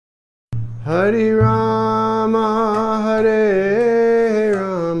Hare Rama, Hare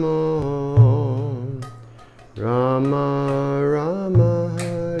Rama, Rama Rama,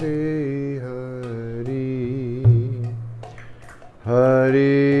 Hare Hare,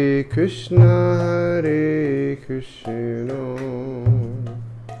 Hare Krishna, Hare Krishna,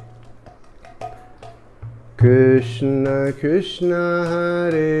 Krishna Krishna,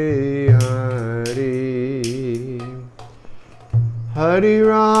 Hare Hare, Hare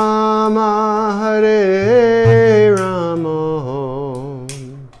Rama, Hare Rama,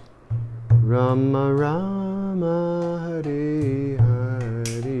 Rama Rama, Hare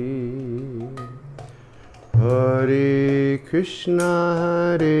Hare, Hare Krishna,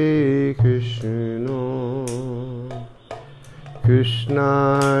 Hare Krishna,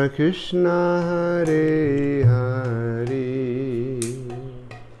 Krishna Krishna, Hare Hare,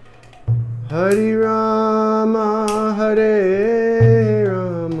 Hare Rama, Hare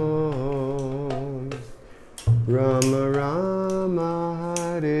Rama, Rama Rama,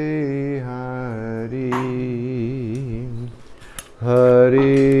 Hare Hare,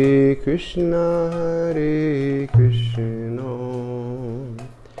 Hare Krishna, Hare Krishna,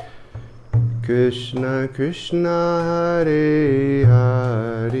 Krishna Krishna, Hare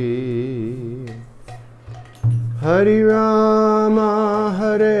Hare, Hare Rama,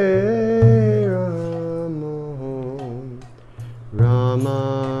 Hare Rama, Rama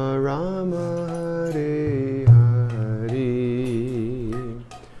Rama, Hare Hare,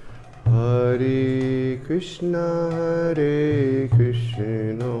 Hare Krishna, Hare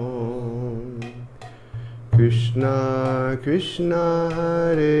Krishna, Krishna Krishna,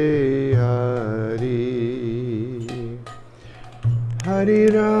 Hare Hare, Hare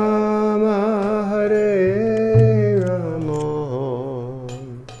Rama, Hare Rama,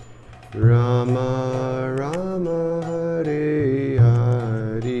 Rama Rama, Hare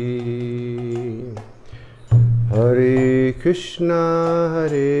Hare, Hare Krishna,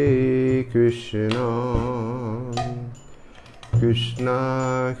 Hare Krishna,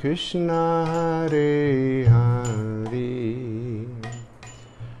 Krishna Krishna, Hare Hare,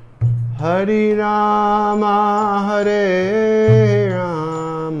 Hare Rama, Hare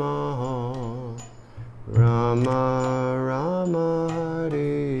Rama, Rama Rama,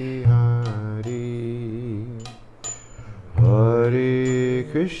 Hare Hare, Hare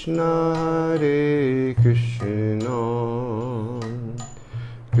Krishna, Hare Krishna,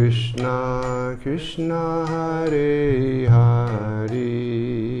 Krishna Krishna, Hare Hare,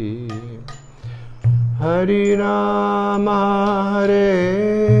 Hare Rama,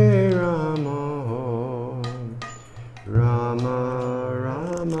 Hare Rama, Rama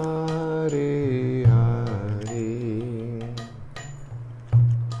Rama, Hare Hare,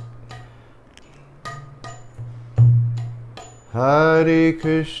 Hare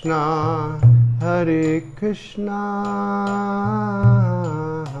Krishna, Hare Krishna,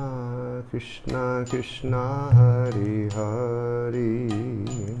 Krishna Krishna, Hare Hare,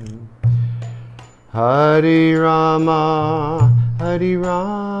 Hare Rama, Hare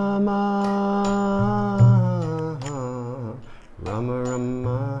Rama, Rama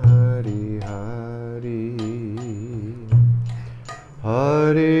Rama, Hare Hare,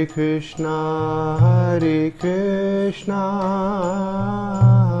 Hare Krishna, Hare Krishna,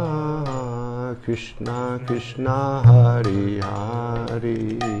 Krishna Krishna, Hare Hare,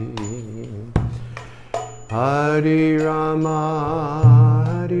 Hare Rama,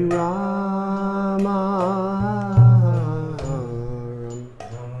 Hare Rama,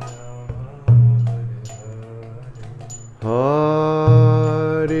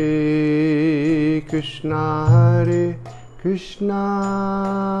 Hare Krishna, Hare Krishna,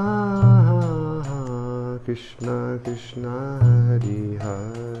 Krishna Krishna, Hare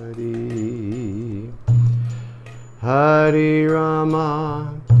Hare, Hare Rama,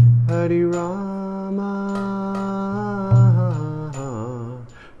 Hare Rama,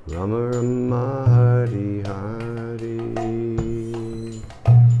 Rama Rama, Hare Hare,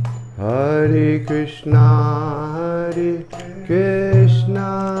 Hare Krishna, Hare Krishna,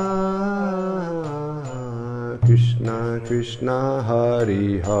 Krishna Krishna,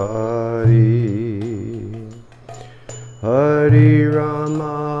 Hare Hare, Hare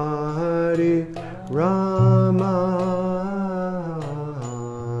Rama, Hare Rama,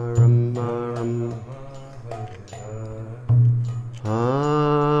 Rama Rama,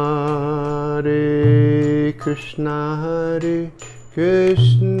 Hare Krishna, Hare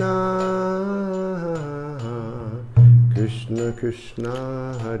Krishna, Krishna Krishna,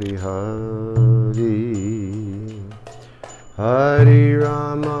 Hare Hare, Hare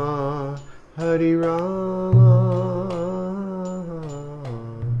Rama, Hare Rama,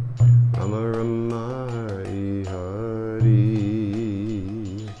 Rama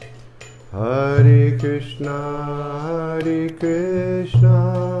Krishna, Hare Krishna,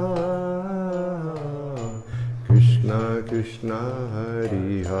 Krishna Krishna,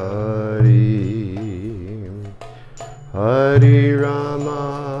 Hare Hare, Hare Rama,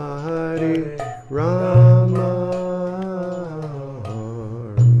 Hare Rama,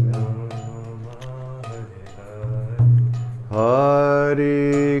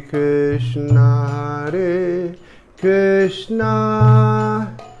 Hare Krishna, Hare Krishna,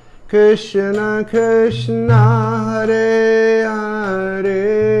 Krishna Krishna, Hare Hare,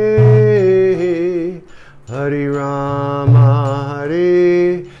 Hare Rama,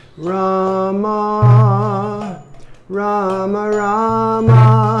 Hare Rama, Rama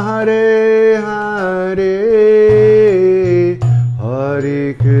Rama, Hare Hare,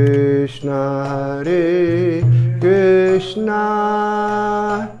 Hare Krishna, Hare Krishna,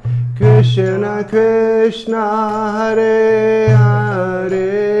 Krishna Krishna, Hare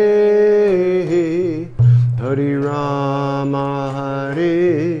Hare, Hare Rama,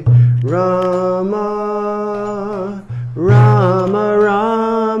 Hare Rama, Rama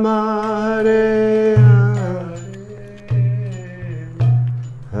Rama, Hare Hare,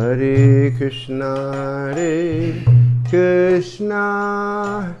 Hare Krishna, Hare Krishna,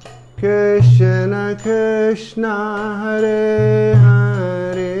 Krishna Krishna, Hare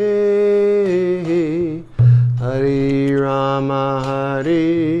Hare, Hare Rama,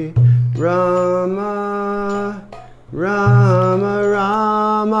 Hare Rama, Rama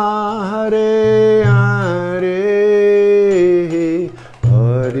Rama, Hare Hare,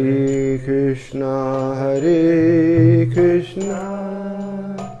 Hare Krishna, Hare Krishna,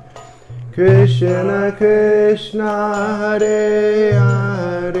 Krishna Krishna, Hare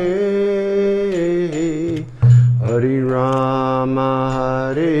Hare, Hare Rama,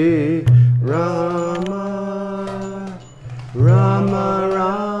 Hare Rama, Rama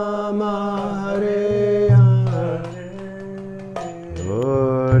Rama, Hare Hare,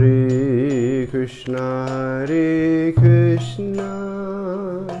 Hare Krishna, Hare Krishna,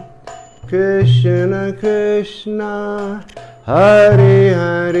 Krishna Krishna, Hare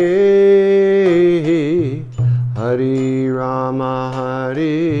Hare, Hare Rama,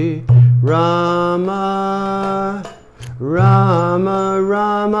 Hare Rama, Rama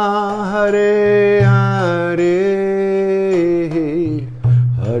Rama, Hare Hare,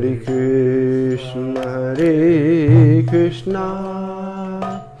 Hare Krishna, Hare Krishna,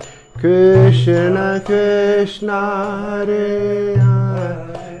 Krishna Krishna, Hare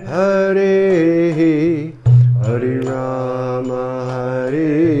Hare, Hare Rama,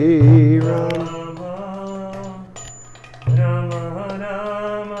 Hare Rama, Rama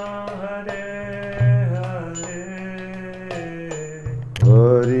Rama, Hare Hare,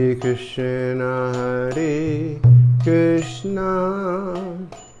 Hare Krishna, Hare Krishna,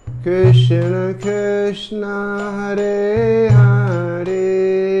 Krishna Krishna, Hare Hare,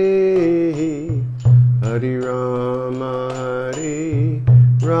 Hare Rama, Hare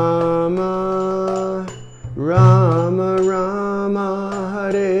Rama, Rama Rama,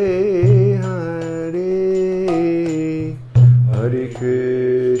 Hare Hare, Hare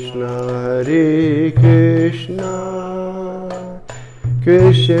Krishna, Hare Krishna,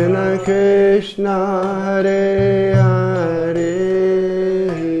 Krishna Krishna, Hare Hare,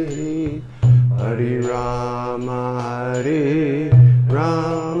 Hare Rama, Hare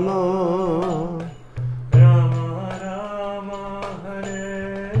Rama, Rama Rama, Hare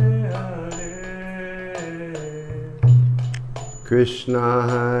Hare, Krishna,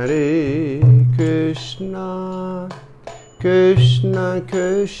 Hare Krishna, Krishna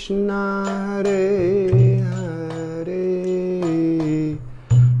Krishna, Hare Hare,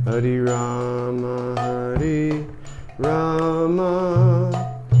 Hare Rama, Hare Rama,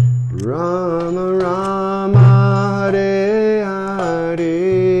 Rama Rama, Hare Hare,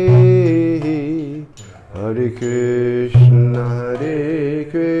 Hare Krishna, Hare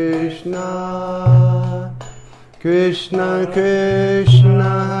Krishna, Krishna Krishna,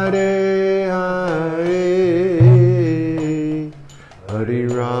 Hare Hare, Hare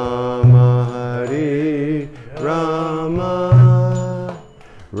Rama, Hare Rama,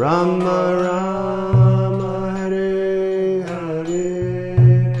 Rama Rama, Hare Hare,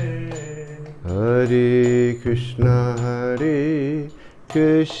 Hare Krishna, Hare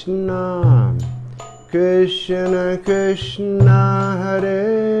Krishna, Krishna Krishna,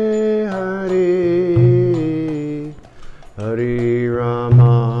 Hare Hare, Hare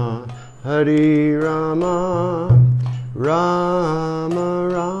Rama, Hare Rama, Rama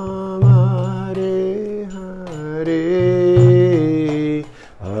Rama, Hare Hare,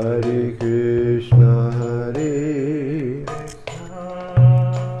 Hare Krishna, Hare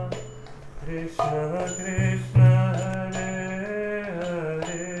Krishna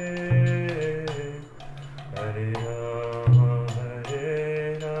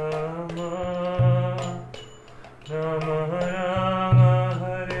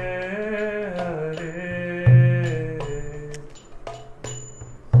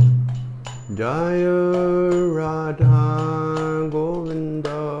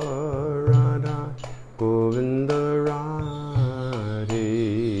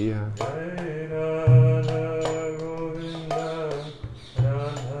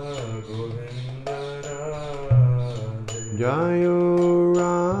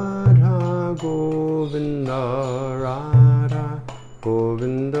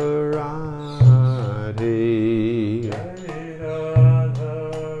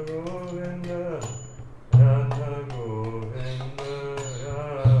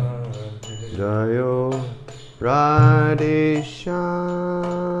Jayo Radhe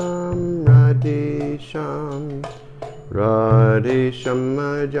Shyam, Radhe Shyam, Radhe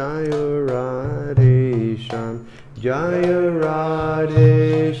Shyam, Jayo Radhe Shyam, Jayo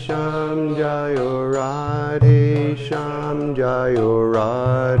Radhe Shyam, Jayo Radhe Shyam, Jayo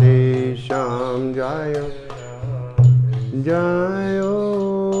Radhe Shyam, Jayo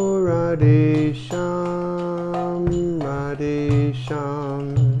Radhe Shyam, Radhe Shyam,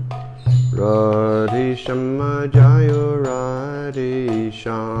 Radhe Shyam, Jayo Radhe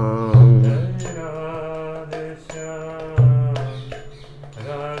Shyam.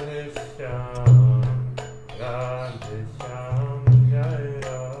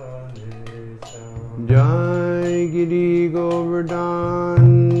 Jai Giri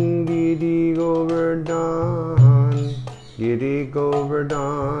Govardhan, Giri Govardhan, Giri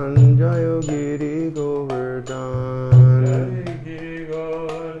Govardhan, Jayo Giri Govardhan.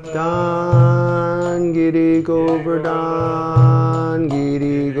 Dan Giri Govardhan,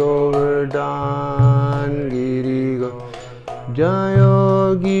 Giri Govardhan, Giri Govardhan,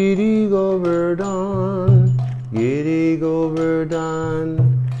 Jayo Giri Govardhan, Giri Govardhan,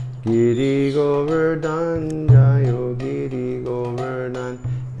 Giri Govardhan, Jayo Giri Govardhan,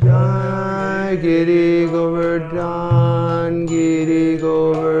 Jai Giri Govardhan, Giri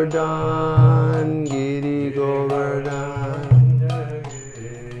Govardhan, Giri Govardhan.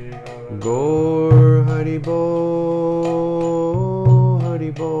 Gaur Haribo,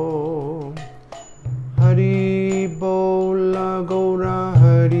 Haribo, Haribo, La Gaura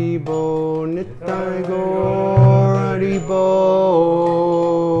Haribo, Nittai Gaur Haribo,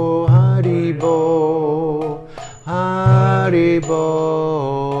 Haribo, Haribo,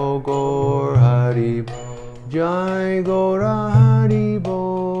 Gaur Haribo, Jai Gaura Haribo,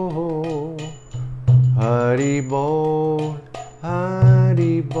 Haribo,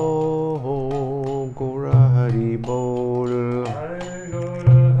 Haribo, Gaura Haribo,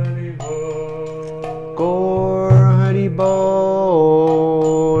 Gaur Haribo,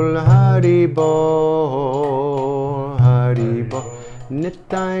 Haribo, Haribo,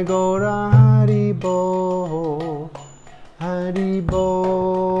 Nittai Gaura Haribo, Haribo,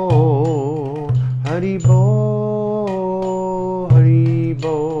 Haribo,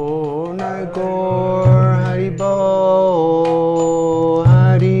 Haribo, Nagaur Haribo,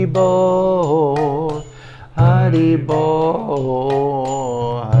 Haribo, Haribo,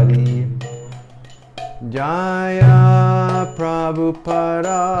 Haribo. Jaya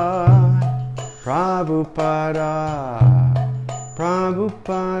Prabhupada, Prabhupada,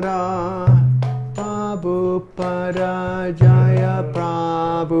 Prabhupada, Prabhupada, Jaya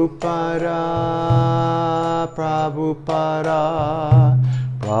Prabhupada, Prabhupada,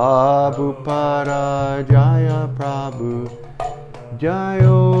 Prabhupada, Jaya Prabhu,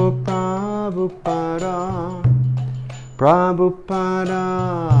 Jayo Prabhupada, Prabhupada,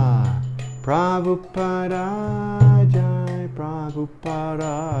 Prabhupada, Jai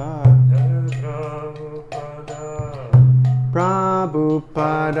Prabhupada,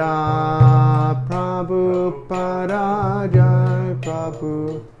 Prabhupada, Prabhupada, Jai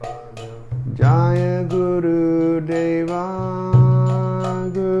Prabhupada, Jaya Guru Deva,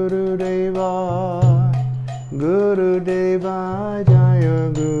 Guru Deva, Guru Deva, Jaya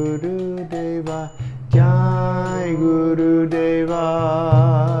Guru Deva, Jai Guru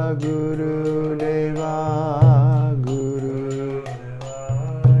Deva, Guru Deva, Guru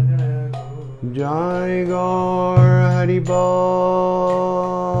Jai Gaur Haribo,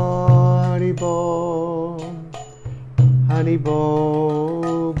 Haribo, Haribo,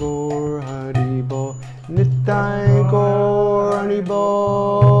 Gaur Haribo, Nittai Gaur Haribo,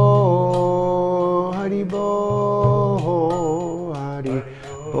 Haribo,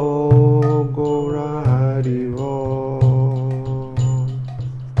 Haribo, Gaura Haribo.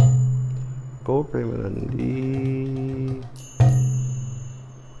 Gaur Premanandi.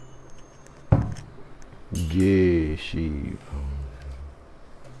 Jai Shiv.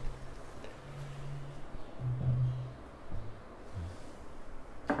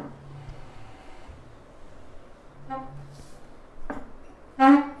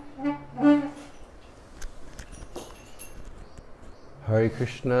 Hare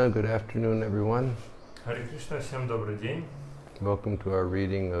Krishna, good afternoon everyone. Hare Krishna, всем добрый день. Welcome to our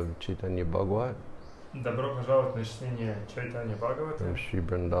reading of Chaitanya Bhagavata Добро пожаловать на чтение Chaitanya Bhagavata from Sri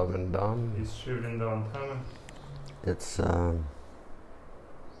Vrindavan Dham. из Шри Вриндаван Dhama.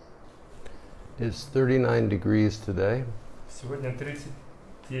 It's 39 degrees today, Сегодня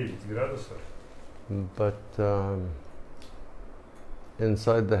 39 градусов, but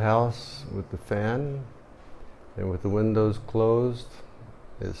inside the house with the fan and with the windows closed,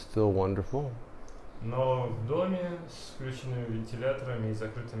 is still wonderful. Но в доме с включенными вентиляторами и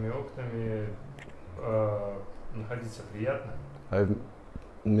закрытыми окнами находиться приятно. I've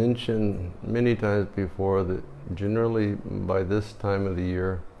mentioned many times before that generally by this time of the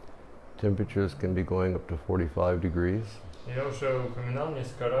year temperatures can be going up to 45 degrees. Я уже упоминал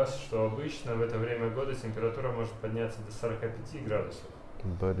несколько раз, что обычно в это время года температура может подняться до 45 градусов.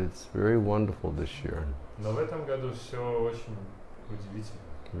 But it's very wonderful this year. Но в этом году все очень удивительно,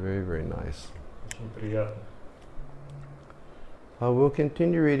 Very, very nice. очень приятно. We'll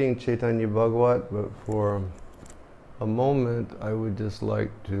continue reading Chaitanya Bhagavat, but for a moment I would just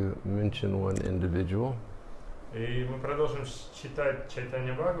like to mention one individual. И мы продолжим читать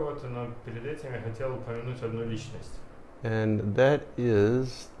Чайтанья Бхагавату, но перед этим я хотел упомянуть одну личность. And that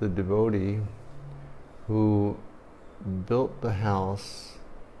is the devotee who built the house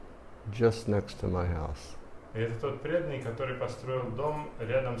just next to my house. И это тот преданный, который построил дом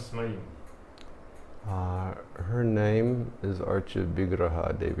рядом с моим. Her name is Archa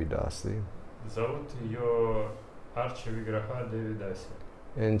Vigraha Devidasi. Зовут ее Арча Виграха Девидаси.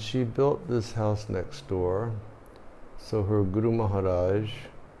 And she built this house next door, so her Guru Maharaj,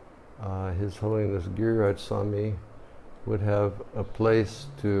 His Holiness Giriraj Swami, would have a place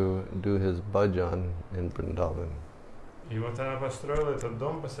to do his bhajan in Vrindavan. И вот она построила этот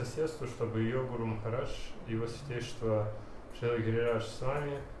дом по соседству, чтобы ее Гуру Махарадж, его святейшество Шрила Гирирадж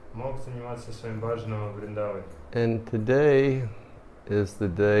Свами, мог заниматься своим баджаном в Вриндаване. And today is the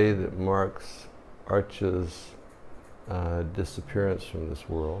day that marks Archa's disappearance from this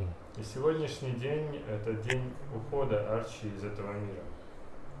world. И сегодняшний день – это день ухода Арчи из этого мира.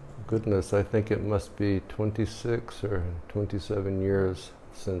 Goodness, I think it must be 26 or 27 years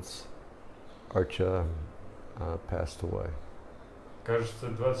since Archa passed away. Кажется,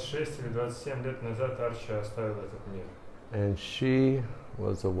 26 или 27 лет назад Арча оставил этот мир. And she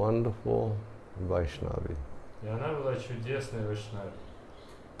was a wonderful Vaishnavi. И она была чудесной вайшнави.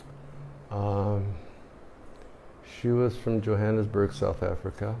 She was from Johannesburg, South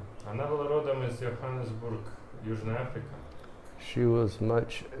Africa. Она была родом из Йоханнесбург, Южная Африка. She was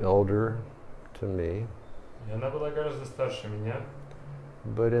much elder to me. И она была гораздо старше меня.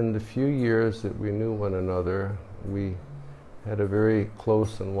 But in the few years that we knew one another, we had a very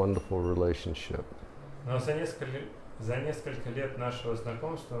close and wonderful relationship. Но за несколько лет нашего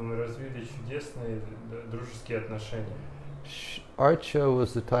знакомства мы развили чудесные дружеские отношения. Archa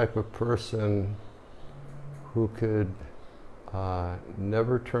was the type of person who could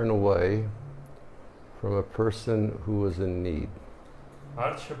never turn away from a person who was in need.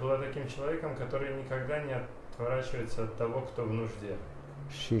 Арча была таким человеком, который никогда не отворачивается от того, кто в нужде.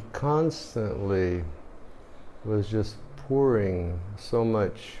 She constantly was just pouring so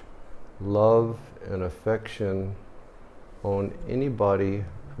much love and affection on anybody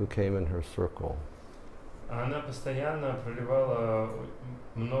who came in her circle. Она постоянно проливала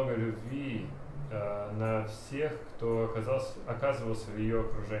много любви на всех, кто оказывался в ее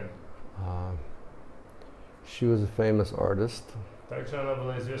окружении. She was a famous artist. Также она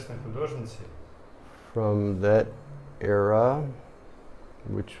была известной художницей. From that era,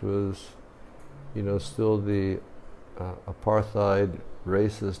 which was, still the apartheid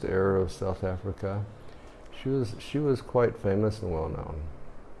racist era of South Africa, she was quite famous and well known.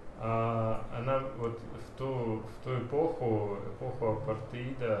 Она вот в ту эпоху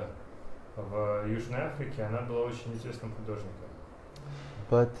апартеида в Южной Африке, она была очень известным художником.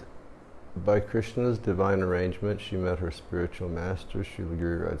 But by Krishna's divine arrangement, she met her spiritual master, Srila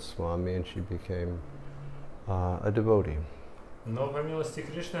Giriraj Swami, and she became a devotee. Но по милости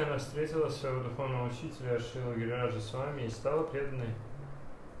Кришны она встретила своего духовного учителя Шрила Гирираджа Свами и стала преданной.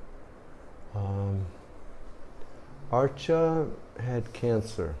 Archa had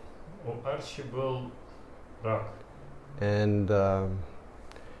cancer. У Арчи был рак. And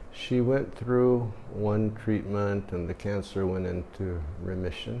she went through one treatment and the cancer went into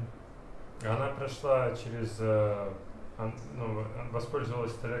remission. Она прошла через,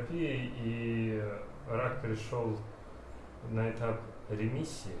 воспользовалась терапией, и рак перешел на этап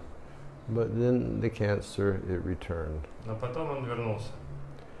ремиссии. But then the cancer, it returned. Но потом он вернулся.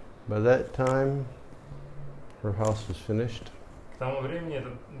 By that time, her house was finished. К тому времени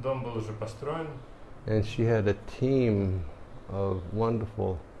этот дом был уже построен. And she had a team of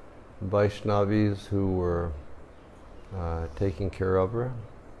wonderful Vaishnavis who were taking care of her.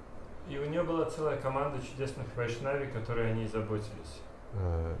 И у нее была целая команда чудесных вайшнави, которые о ней заботились.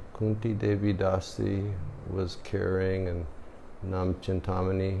 Kunti Devi Dasi was caring and Nam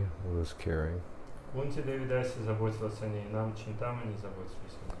Chintamani was caring. Кунти Девидаси заботилась о ней, Нам Чинтамани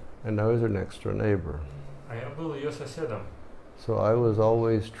заботились о ней. And I was her next door neighbor. А я был ее соседом. So I was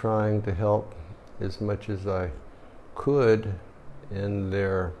always trying to help as much as I could in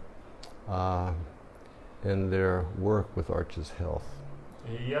their work with Arch's health.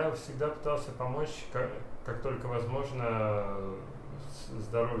 И я всегда пытался помочь, как только возможно,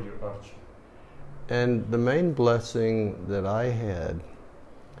 здоровью Арчи. And the main blessing that I had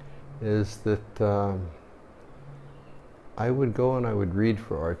is that I would go and I would read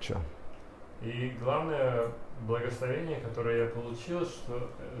for Archa. И главное благословение, которое я получил,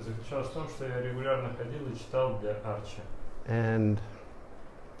 заключалось в том, что я регулярно ходил и читал для Арчи. And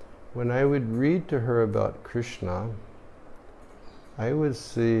when I would read to her about Krishna, I would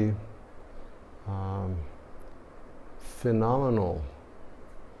see phenomenal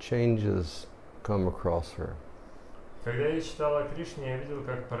changes come across her. Когда я читал о Кришне, я видел,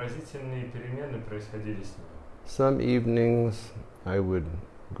 как поразительные перемены происходили с ней. Some evenings I would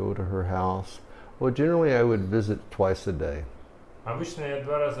go to her house. Well, generally I would visit twice a day. Обычно я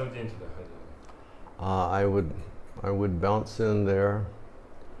 2 раза в день туда ходил. I would bounce in there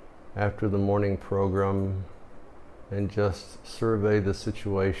after the morning program and just survey the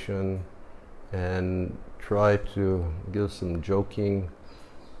situation and try to give some joking,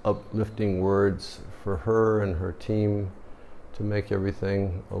 uplifting words for her and her team to make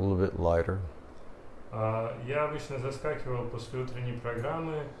everything a little bit lighter. Я обычно заскакивал после утренней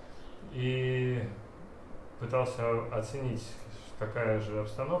программы и пытался оценить, какая же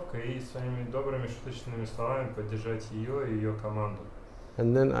обстановка, и своими добрыми шуточными словами поддержать ее и ее команду.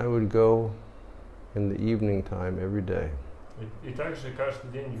 And then I would go in the evening time every day. И также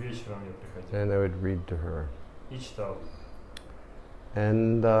каждый день вечером я приходил. And I would read to her. И читал.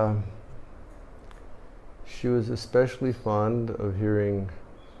 And she was especially fond of hearing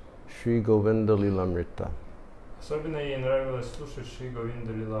Sri Govinda Lilamrita. Особенно ей нравилось слушать Шри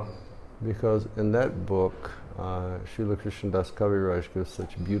Говинда Лиламрита. Because in that book, Srila Krishnadas Kaviraj gives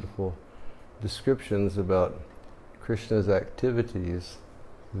such beautiful descriptions about Krishna's activities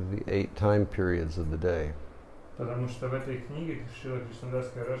in the 8 time periods of the day. Потому что в этой книге Шрила Кришнадас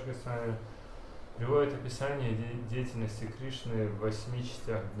Кавираж Госвами приводит описание деятельности Кришны в 8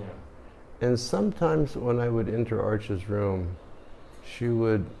 частях дня. And sometimes when I would enter Archa's room, she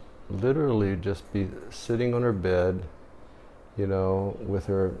would literally just be sitting on her bed, you know, with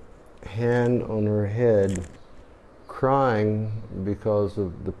her hand on her head, crying because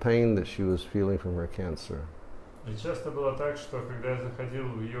of the pain that she was feeling from her cancer. И часто было так, что когда я заходил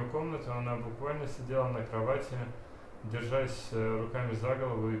в ее комнату, она буквально сидела на кровати, держась руками за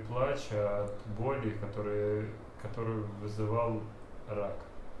голову и плача от боли, которую вызывал рак.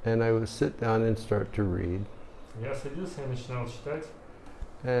 And I would sit down and start to read. Я садился и начинал читать.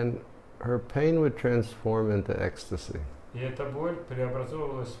 And her pain would transform into ecstasy. И эта боль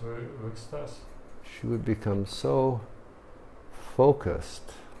преобразовывалась в экстаз. She would become so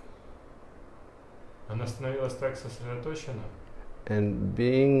focused. Она становилась так сосредоточена. And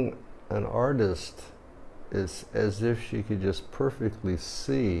being an artist is as if she could just perfectly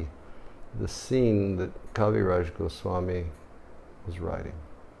see the scene that Kaviraj Goswami was writing.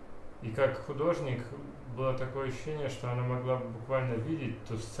 И как художник было такое ощущение, что она могла буквально видеть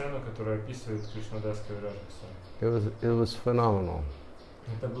ту сцену, которую описывает Кришнадас Кавираж Госвами. It was phenomenal.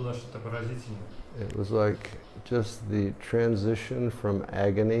 Это было что-то поразительное. It was like just the transition from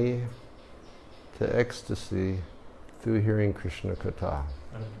agony to ecstasy through hearing Krishna Katha.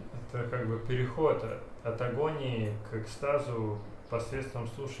 Это как бы переход от агонии к экстазу посредством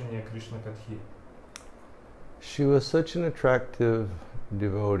слушания Кришна Катхи. She was such an attractive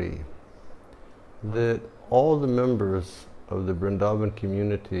devotee that all the members of the Vrindavan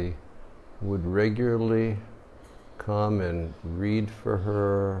community would regularly come and read for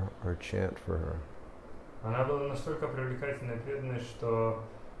her or chant for her. Она была настолько привлекательной и преданной, что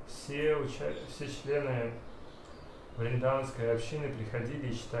все члены Вриндаванской общины приходили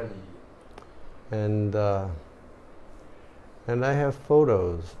и читали ей. And I have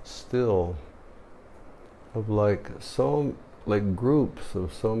photos still of like groups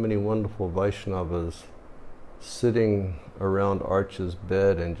of so many wonderful Vaishnavas sitting around Archa's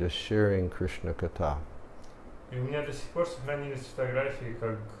bed and just sharing Krishna Katha. И у меня до сих пор сохранились фотографии,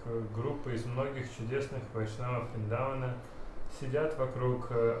 как группы из многих чудесных вайшнавов Вриндавана сидят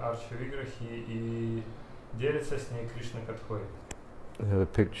вокруг Арчи Виграхи и делятся с ней Кришна Катхой. I have a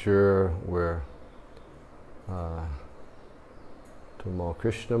picture where Tamal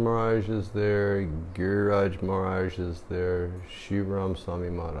Krishna Maharaj is there, Giriraj Maharaj is there, Shivaram Swami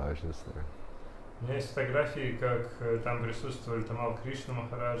Maharaj is there. У меня есть фотографии, как там присутствовали Тамал Кришна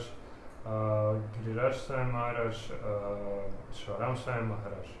Махарадж, Гирирадж Свами Махарадж, Шварам Свами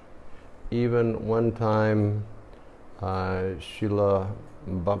Махарадж. Even one time Srila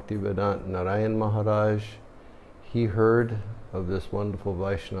Bhaktivedanta Narayan Maharaj, he heard of this wonderful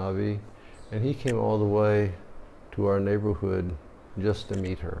Vaishnavi, and he came all the way to our neighborhood just to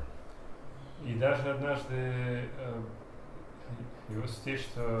meet her. И даже однажды его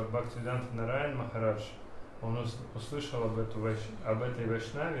святейшество Бхактивиданта Нараян Махарадж, он услышал об этой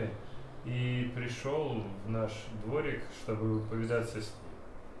Вайшнаве и пришел в наш дворик, чтобы повидаться с ней.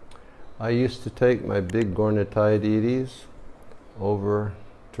 I used to take my big Gaurnitai deities over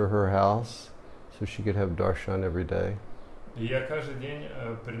to her house so she could have darshan every day. И я каждый день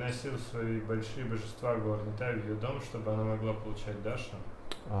приносил свои большие божества Гаурнитай в ее дом, чтобы она могла получать даршан.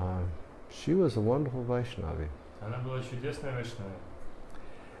 She was a wonderful Vaishnavi. Она была чудесной Вайшнавой.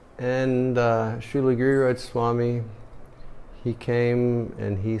 And Srila Giriraj Swami, he came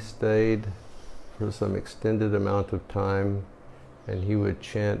and he stayed for some extended amount of time, and he would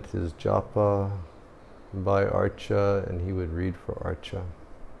chant his japa by Archa, and he would read for Archa.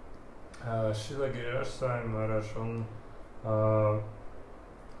 Шрила Гирирадж Свами Махарадж, он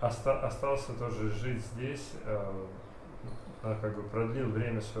остался тоже жить здесь, как бы продлил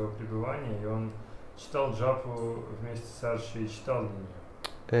время своего пребывания, и он читал джапу вместе с Арчей и читал для нее.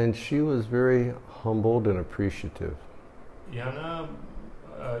 And she was very humbled and appreciative. И она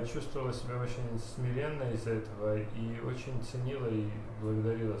чувствовала себя очень смиренно из-за этого и очень ценила и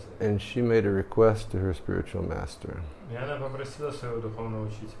благодарила за это. And she made a request to her spiritual master. И она попросила своего духовного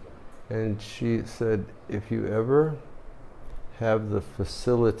учителя. And she said, if you ever have the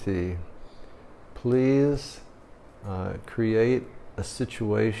facility, please create a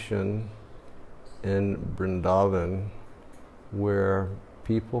situation in Vrindavan where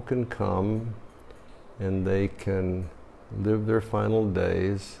people can come and they can live their final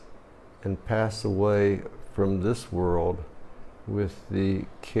days and pass away from this world with the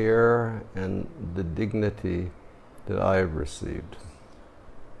care and the dignity that I have received.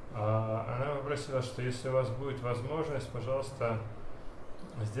 Она попросила, что если у вас будет возможность, пожалуйста,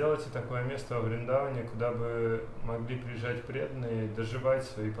 сделайте такое место во Вриндаване, куда бы могли приезжать преданные, доживать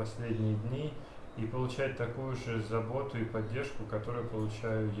свои последние дни и получать такую же заботу и поддержку, которую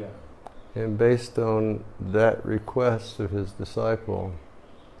получаю я. And based on that request of his disciple,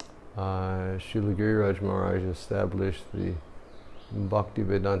 Srila Giriraj Maharaj established the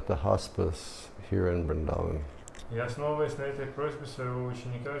Bhaktivedanta Hospice here in Vrindavan. И основываясь на этой просьбе своего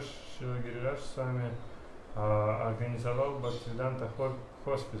ученика, Шрила Гирирадж Свами организовал Бхактивиданта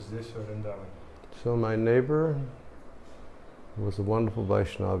хоспис здесь, во Вриндаване. So my neighbor was a wonderful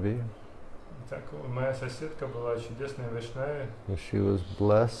Vaishnavi. Так, моя соседка была чудесной Вайшнави. And she was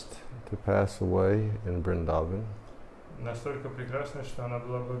blessed to pass away in Vrindavan. Настолько прекрасной, что она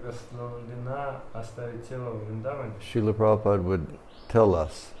была благословлена оставить тело в Вриндаване. Srila Prabhupada would tell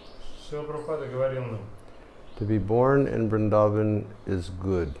us, Шрила Прабхупада говорил нам, to be born in Vrindavan is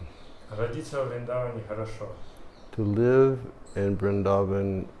good. родиться во Вриндаване хорошо. To live in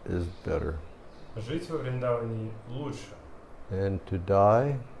Vrindavan is better. Жить во Вриндаване лучше. And to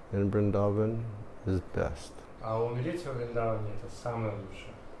die in Vrindavan is best. А умереть во Вриндаване это самое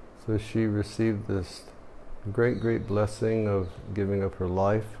лучшее. So she received this great blessing of giving up her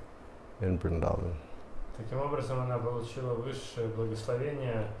life in Vrindavan. Таким образом, она получила высшее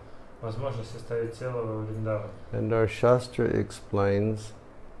благословение, возможность оставить тело во Вриндаване. And our Shastra explains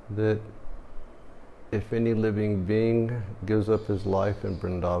that if any living being gives up his life in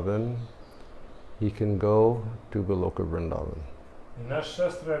Vrindavan, he can go to Goloka Vrindavan. И наш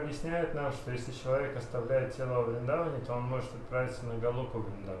шастра объясняет нам, что если человек оставляет тело во Вриндаване, то он может отправиться на Галоку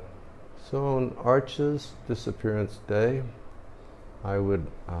Вриндаване. So on Archa's disappearance day, I would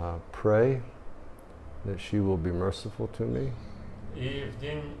pray that she will be merciful to me. И в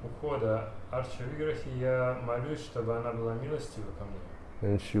день ухода Арча Виграхи я молюсь, чтобы она была милостива ко мне.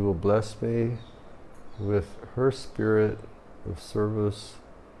 And she will bless me with her spirit of service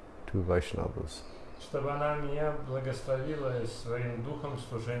to Vaishnavas. Чтобы она меня благословила своим духом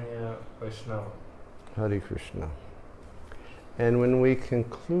служения Вайшнавам. Hare Krishna. And when we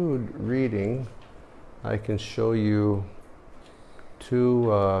conclude reading, I can show you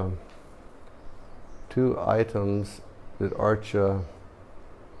two items that Archa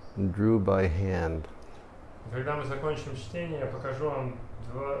drew by hand. Когда мы закончим чтение, я покажу вам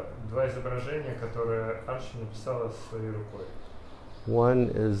два изображения, которые Арча написала своей рукой. One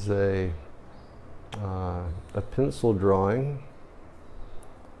is a pencil drawing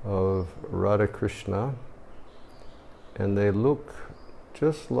of Radha Krishna, and they look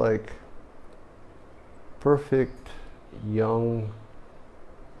just like perfect, young,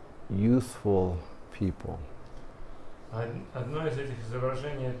 youthful people. Одно из этих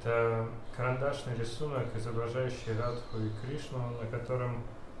изображений это карандашный рисунок, изображающий Радху и Кришну, на котором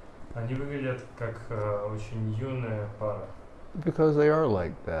они выглядят как очень юная пара. Because they are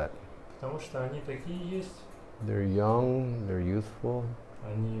like that. Потому что они такие есть. They're young, they're youthful.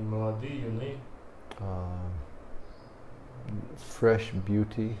 Они молоды, юны. Fresh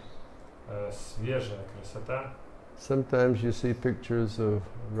beauty. Свежая красота. Sometimes you see pictures of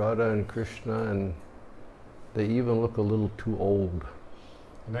Radha and Krishna and they even look a little too old.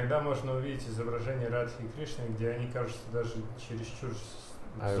 Иногда можно увидеть изображение Радхи и Кришны, где они кажутся даже чересчур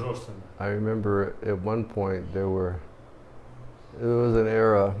взрослыми. I remember at one point there was an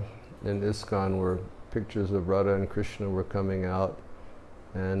era in ISKCON where pictures of Radha and Krishna were coming out,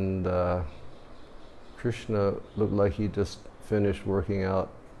 and Krishna looked like he just finished working out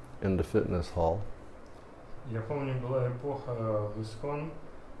in the fitness hall. Я помню, была эпоха в ISKCON,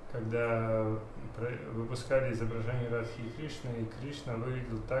 когда выпускали изображение Радхи и Кришны, и Кришна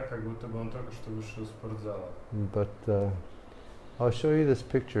выглядел так, как будто бы он только что вышел из спортзала. But I'll show you this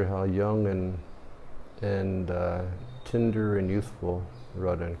picture how young and tender and youthful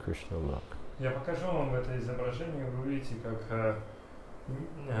Radha and Krishna look. Я покажу вам это изображение, вы увидите, как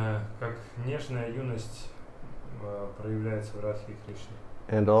нежная юность проявляется в Радхе и Кришне.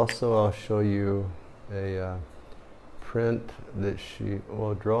 And also I'll show you a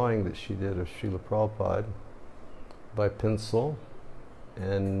drawing that she did of Srila Prabhupada by pencil,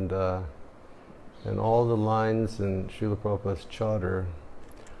 and all the lines in Srila Prabhupada's charter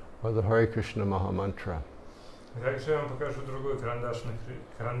are the Hare Krishna Maha Mantra. Также я вам покажу другой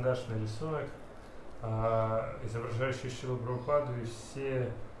карандашный рисунок, изображающий Шрилу Прабхупаду, и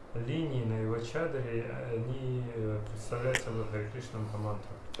все линии на его чадре, они представляют собой Харе Кришна Маха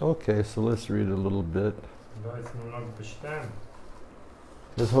Мантру. Okay, so let's read a little bit. Давайте немного почитаем.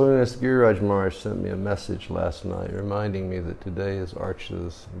 His Holiness Giriraj Maharaj sent me a message last night reminding me that today is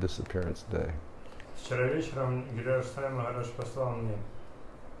Archa's disappearance day. Вчера вечером Гиридж Свами Махарадж послал мне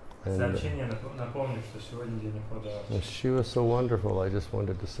сообщение, напомнив, что сегодня день ухода Арчи. She was so wonderful, I just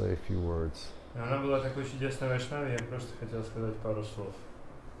wanted to say a few words. Она была такой чудесной вайшнавой, я просто хотел сказать пару слов.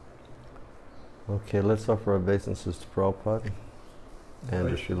 Okay, let's offer obeisances to Prabhupada and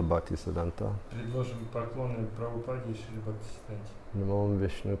to Srila Bhaktisiddhanta. Предложим поклоны Прабхупаде и Шриле Бхактисиддханте. Namo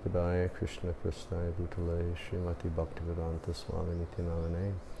Vishnu Padaya Krishna Prasthaya Bhutale Srimati Bhaktivedanta Swami Niti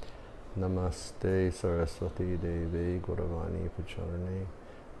Namane Namaste Saraswati Devi Gauravani Pacharane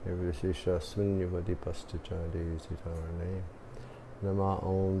Nirvishesha Sunyavadi Pastajade Sitarane Nama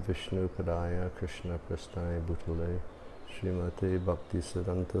Om Vishnu Padaya Krishna Prasthaya Bhutale Srimati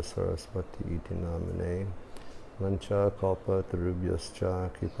Bhaktisiddhanta Saraswati Iti Namane Mancha Kalpa Tarubhyascha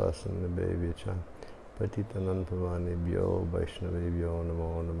Kripasanabhevyacha Patitanam Pavanebhyo Vaishnavebhyo Namo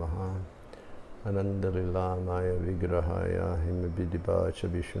Namaha Anandalila Maya Vigrahaya Himabhidibacha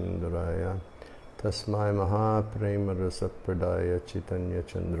Vishundaraya Tasmai Maha Prema Rasapradaya Chaitanya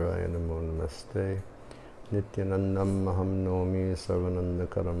Chandraya Namo Namaste Nityanandam Maham Nomi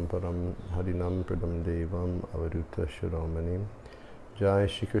Sarvanandakaram Param Harinam Pradam Devam Avaruta Shiromanim Jai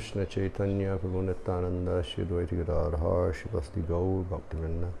Shri Krishna Chaitanya Prabhu Nityananda Shri Advaita Gadadhar Shri Vasudeva Gaur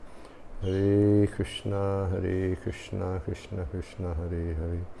Bhaktivinoda Hare Krishna Krishna Krishna Hare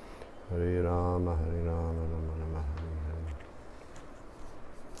Hare Hare Rama Rama Rama Hare.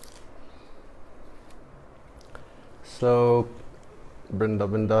 So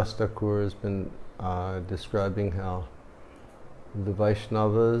Vrindavan Das Thakur has been describing how the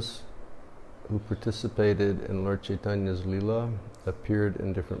Vaishnavas who participated in Lord Chaitanya's Leela appeared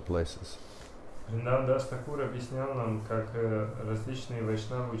in different places. Вриндаван Дас Тхакур объяснял нам, как различные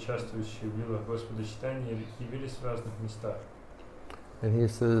вайшнавы, участвующие в лилах Господа Чайтаньи, явились в разных местах. And he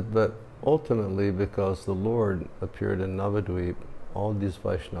says, but ultimately, because the Lord appeared in Navadvip, all these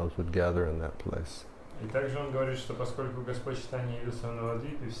Vaishnavas would gather in that place. И также он говорит, что поскольку Господь Чайтанья явился в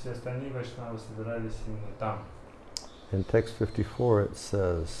Навадвипе, все остальные вайшнавы собирались именно там. In text 54 it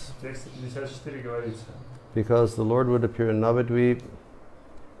says, В тексте 54 говорится, because the Lord would appear in Navadvip,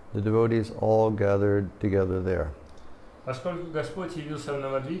 the devotees all gathered together there. Поскольку Господь явился в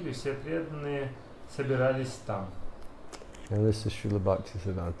Навадвипе, все преданные собирались там. And this is Srila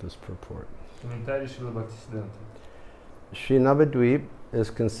Bhaktisiddhanta's purport. Комментарий Шрилы Бхактисиддханты. Sri Navadvip is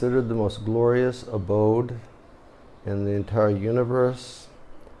considered the most glorious abode in the entire universe,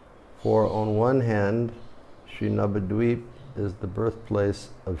 for on one hand, Sri Navadvip is the birthplace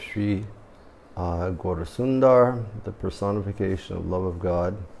of Sri Gaurasundar, the personification of love of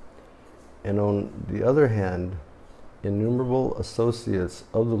God, and on the other hand, innumerable associates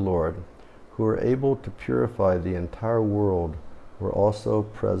of the Lord who are able to purify the entire world were also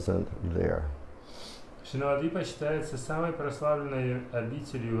present there. Шри Навадвипа считается самой прославленной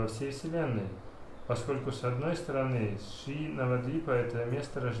обителью во всей Вселенной, поскольку, с одной стороны, Шри Навадвипа – это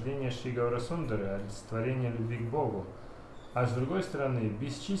место рождения Шри Гаурасундары, олицетворение любви к Богу, а с другой стороны,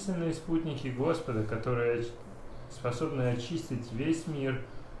 бесчисленные спутники Господа, которые способны очистить весь мир,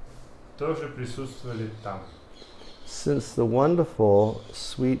 тоже присутствовали там. Since the wonderful,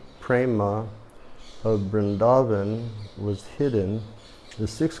 sweet prema of Vrindavan was hidden, the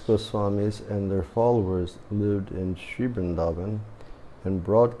six Goswamis and their followers lived in Sri Vrindavan and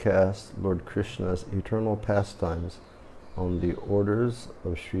broadcast Lord Krishna's eternal pastimes on the orders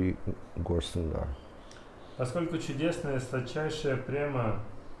of Sri Gaurasundar. Поскольку чудесная сладчайшая према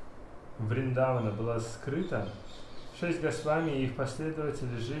Вриндавана была скрыта, 6 Госвами и их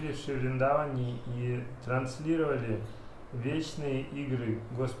последователи жили в Шри Вриндаване и транслировали вечные игры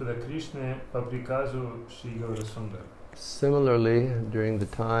Господа Кришны по приказу Шри Гаурасундара. Similarly, during the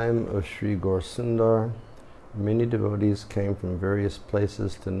time of Sri Gaurasundar, many devotees came from various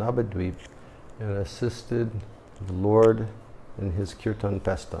places to Navadvip and assisted the Lord in his kirtan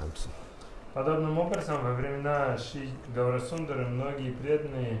pastimes. Подобным образом, во времена Шри Гаурасундары многие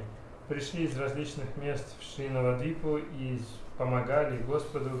преданные пришли из различных мест в Шри Навадвипу и помогали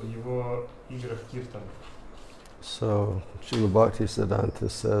Господу в его играх киртан. So, Srila Bhaktisiddhanta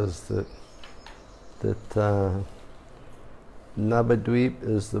says that Navadvip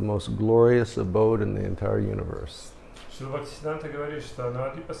is the most glorious abode in the entire universe. Шрила Бхактисиддханта говорит, что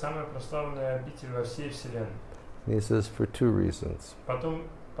Навадвипа самая прославленная обитель во всей Вселенной. And he says for two reasons. Потом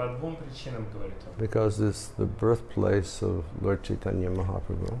по двум причинам говорит он. Because it's the birthplace of Lord Chaitanya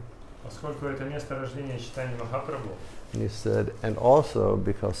Mahaprabhu. Поскольку это место рождения Чайтаньи Махапрабху. And he said, and also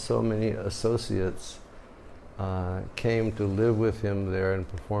because so many associates came to live with him there and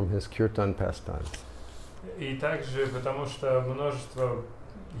perform his kirtan pastimes. И также потому что множество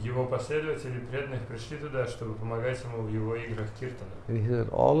его последователей, преданных, пришли туда, чтобы помогать ему в его играх киртана. And he said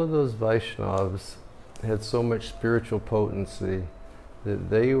all of those Vaishnavas had so much spiritual potency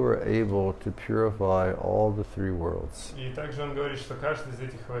that they were able to purify all the three worlds. И также он говорит, что каждый из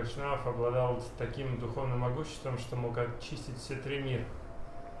этих вайшнавов обладал таким духовным могуществом, что мог очистить все три мира.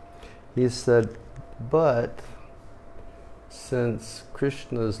 He said, but since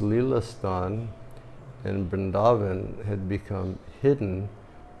Krishna's Leelastan and Vrindavan had become hidden,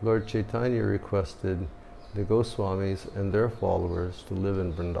 Lord Chaitanya requested the Goswamis and their followers to live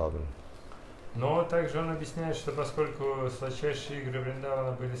in Vrindavan. Но также он объясняет, что поскольку сладчайшие игры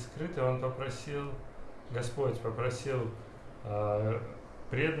Вриндавана были скрыты, он попросил, Господь попросил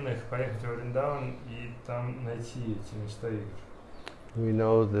преданных поехать во Вриндаван и там найти эти места игр. We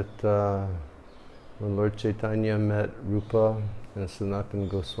know that when Lord Chaitanya met Rupa and Sanatana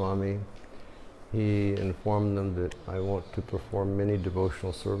Goswami, he informed them that I want to perform many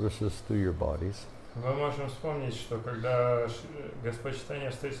devotional services through your bodies. Мы можем вспомнить, что когда Господь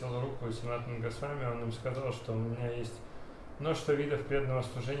Чайтанья встретил Рупу и Санатана Госвами, он им сказал, что у меня есть множество видов преданного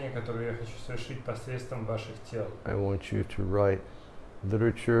служения, которые я хочу совершить посредством ваших тел. I want you to write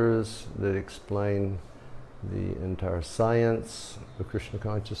literatures that explain the entire science of Krishna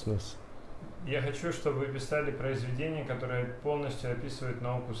consciousness. Я хочу, чтобы вы писали произведения, которые полностью описывают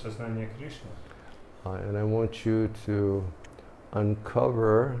науку сознания Кришны. And I want you to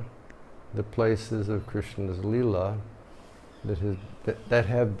uncover the places of Krishna's Leela that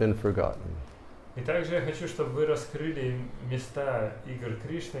have been forgotten. И также я хочу, чтобы вы раскрыли места игр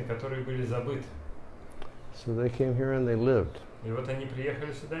Кришны, которые были забыты. So they came here and they lived. И вот они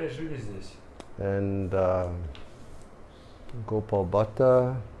приехали сюда и жили здесь. And Gopal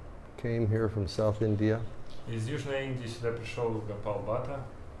Bhatta came here from South India. Из Южной Индии сюда пришел Гопал Бхатта.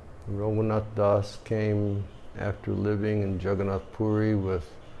 Raghunath Das came after living in Jagannath Puri with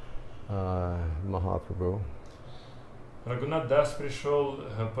Mahaprabhu. Рагунат Дас пришел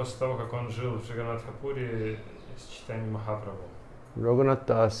после того, как он жил в Джаганнатхапуре с Чайтаньей Махапрабху. Raghunath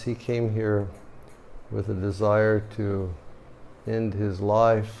Das, he came here with a desire to end his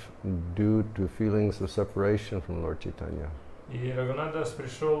life due to feelings of separation from Lord Chaitanya. И Рагунат Дас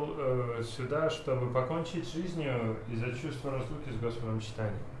пришел сюда, чтобы покончить жизнью из-за чувства разлуки с Господом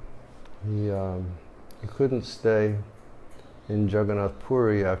Чайтаньей. He couldn't stay in Jagannath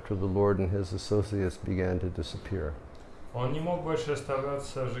Puri after the Lord and his associates began to disappear. Он не мог больше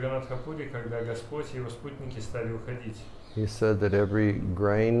оставаться в Джаганнатхапуре, когда Господь и его спутники стали уходить. He said that every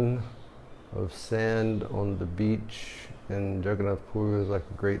grain of sand on the beach in Jagannath Puri was like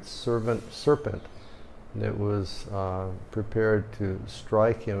a great serpent that was prepared to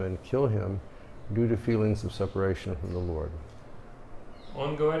strike him and kill him due to feelings of separation from the Lord.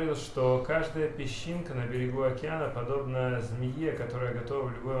 Он говорил, что каждая песчинка на берегу океана подобна змее, которая готова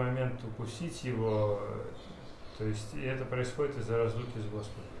в любой момент укусить его. То есть и это происходит из-за разлуки с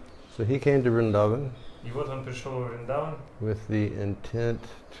Господом. So he came to Vrindavan И вот он пришел в Вриндаван, with the intent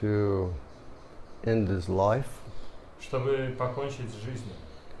to end his life. чтобы покончить с жизнью.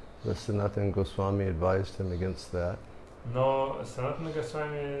 The Sanatana Goswami advised him against that. Но Санатана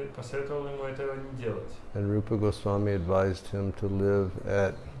Госвами посоветовал ему этого не делать. And Rupa Goswami advised him to live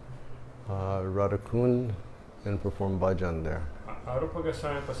at Radhakund and perform bhajan there. А Рупа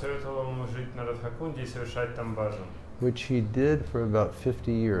Госвами посоветовал ему жить на Радхакунде и совершать там баджан. Which he did for about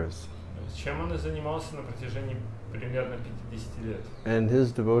 50 years. Чем он и занимался на протяжении примерно 50 лет. And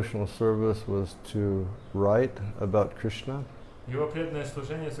his devotional service was to write about Krishna Его преданное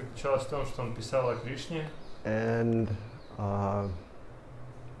служение заключалось в том, что он писал о Кришне and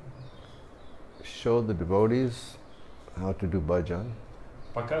showed the devotees how to do bhajan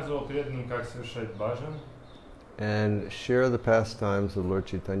показывал преданным, как совершать баджан, and share the pastimes of Lord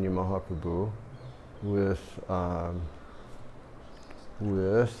Chaitanya Mahaprabhu with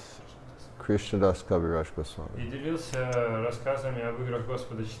Krishnadas Kaviraj Goswami. и делился рассказами об играх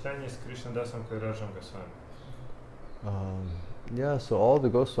Господа Чайтаньи с Кришнадасом Кавираджем Госвами. Yeah, so all the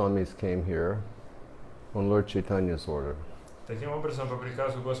Goswamis came here on Lord Chaitanya's order. Таким образом, по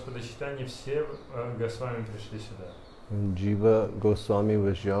приказу Господа Чайтаньи все Госвами пришли сюда. When Jiva Goswami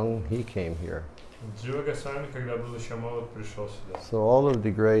was young, he came here. Джива Госвами, когда был еще молод, пришел сюда. So all of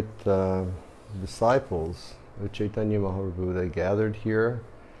the great disciples of Chaitanya Mahaprabhu, they gathered here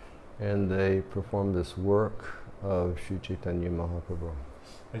and they performed this work of Sri Chaitanya Mahaprabhu.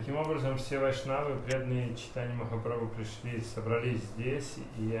 Таким образом, все вайшнавы, преданные Чайтаньи Махапрабху, пришли, собрались здесь,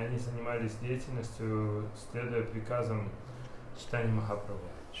 и они занимались деятельностью, следуя приказам Чайтаньи Махапрабху.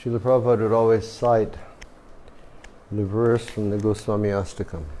 Srila Prabhupada would always cite the verse from the Goswami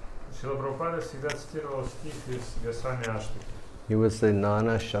Astakam. Шрила Прабхупада всегда цитировал стих из Госвами Аштаки. He would say,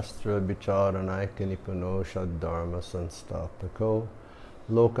 Nana Shastra Bicharanayaka Nipuno Shaddharma Sanstapako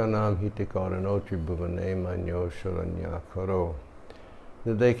Lokanam Hitikarano Tribhuvane Manyo Sharanyakaro.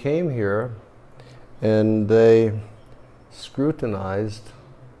 That they came here and they scrutinized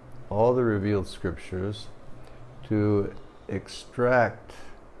all the revealed scriptures to extract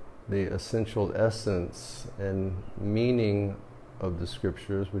the essential essence and meaning of the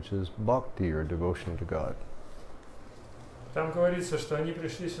scriptures, which is bhakti or devotion to God. Там говорится, что они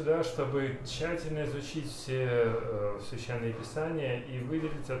пришли сюда, чтобы тщательно изучить все священные писания и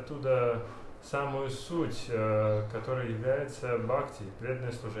выделить оттуда самую суть, которая является бхакти,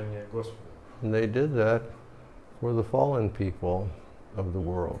 преданное служение Господу. And they did that for the fallen people of the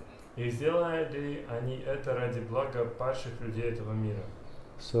world. И сделали они это ради блага падших людей этого мира.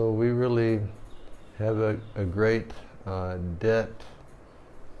 So we really have a great debt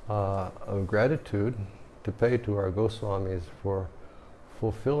of gratitude to pay to our Goswamis for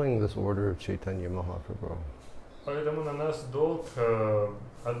fulfilling this order of Chaitanya Mahaprabhu. Поэтому на нас долг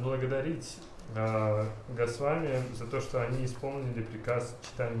отблагодарить Госвами за то, что они исполнили приказ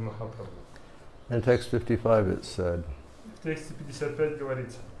Чайтаньи Махапрабху. In text 55 it said, В тексте 55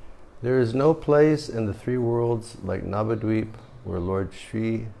 говорится: There is no place in the three worlds like Navadvip where Lord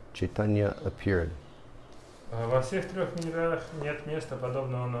Sri Chaitanya appeared. Во всех трех мирах нет места,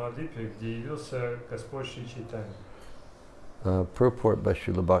 подобного Навадвипе, где явился Господь Шри Чайтанья. Purport by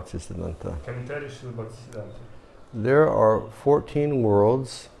Srila Bhaktisiddhanta. Комментарий Шрилы Бхактисиддханты. There are 14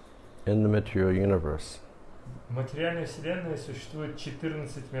 worlds in the material universe. В материальной вселенной существует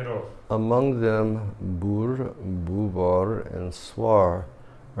 14 миров. Among them, Bur, Bhuvar, and Swar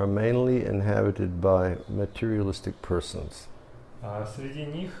are mainly inhabited by materialistic persons. Среди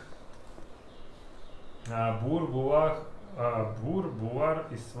них Бур, Бувар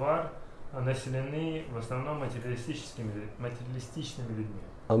и Свар населены в основном материалистичными людьми.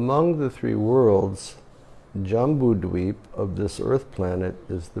 Among the three worlds, Jambudvip of this earth planet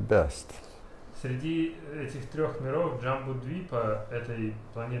is the best. Среди этих трех миров Джамбудвипа этой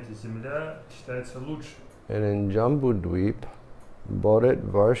планеты Земля считается лучше. And in Jambudvip,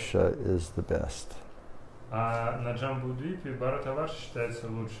 Bharatvarsha is the best. А на Джамбудвипе Бхаратаварша считается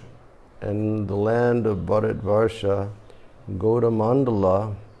лучше. And the land of Bharatvarsha,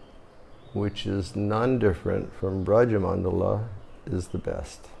 Gaudamandala, which is non-different from Brajamandala, is the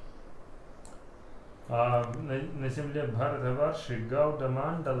best. На земле Бхаратаварши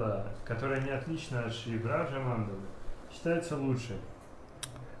Гаудамандала, которая не отлична от Шри Браджамандалы, считается лучше.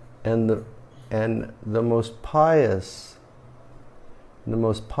 And the most pious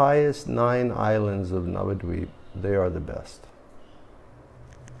 9 islands of Navadvip, they are the best.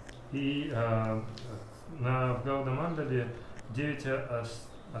 И в Гаудамандале 9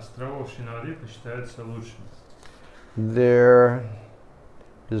 островов Шинавадвипа считаются лучшими. There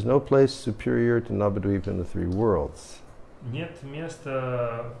is no place superior to Navadvip in the three worlds. Нет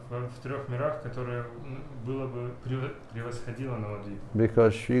места в трех мирах, которое было бы превосходило Навадвип.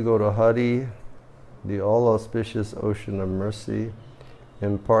 Because Sri Gaurahari, the all-auspicious ocean of mercy,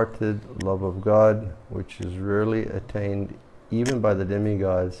 imparted love of God, which is rarely attained even by the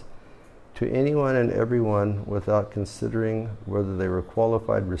demigods, to anyone and everyone without considering whether they were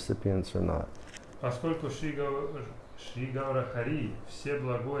qualified recipients or not. Поскольку Шри Гаурахари,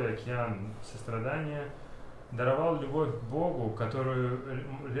 всеблагой океан сострадания, даровал любовь к Богу, которую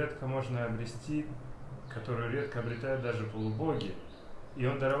редко можно обрести, которую редко обретают даже полубоги, и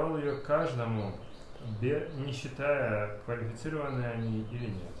он даровал ее каждому, не считая, квалифицированы они или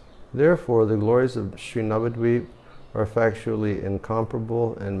нет. Therefore, the glories of Sri Navadvip are factually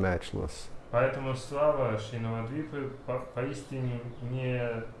incomparable and matchless. Поэтому слава Шри Навадвипы поистине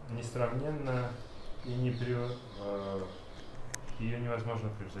несравненна и ее невозможно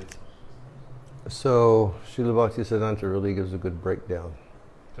превзойти. So, Srila Bhaktisiddhanta really gives a good breakdown.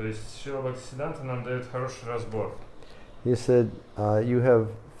 То есть Шрила Бхактисиддханта нам дает хороший разбор. He said, you have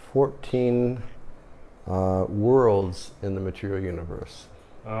 14 worlds in the material universe.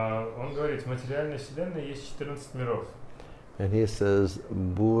 Он говорит, в материальной вселенной есть 14 миров. And he says,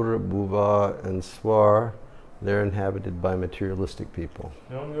 Bhur, Bhuva, and Swar, they're inhabited by materialistic people.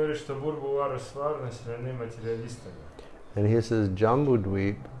 И он говорит, что Бур, Бувар и Свар населены материалистами. And he says,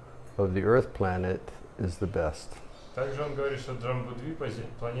 Jambudvip of the Earth planet is the best. Также он говорит, что Джамбудвипа,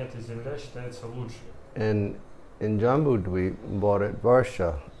 планета Земля, считается лучшей. And in Jambudvip,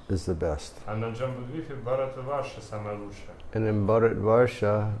 Bharatvarsha is the best. А на Джамбудвипе Бхаратварша самая лучшая. And in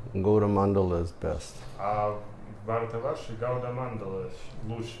Bharatvarsha, Gautamandala is best. А в Бхаратварше Гаудамандала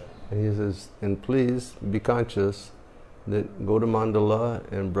лучшая. And he says, and please be conscious that Gautamandala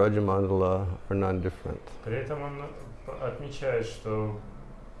and Brajamandala are non-different. При этом он отмечает, что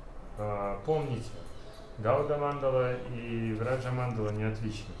помните, Гаудамандала и Враджамандала не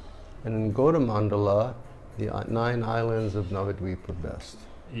отличны. And in Gautamandala, the 9 islands of Navadvip are best.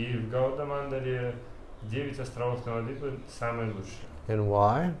 И в Гаудамандале 9 островов Навадвипы самые лучшие. And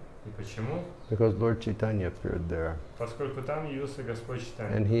why? И почему? Because Lord Chaitanya appeared there. Поскольку там явился Господь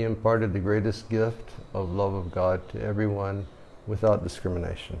Чайтанья. And he imparted the greatest gift of love of God to everyone without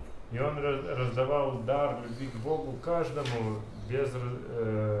discrimination. И он раздавал дар любви к Богу каждому,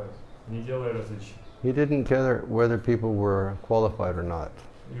 не делая различий. He didn't care whether people were qualified or not.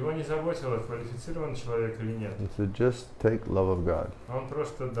 Его не заботило, квалифицирован человек или нет. And to just take love of God. Он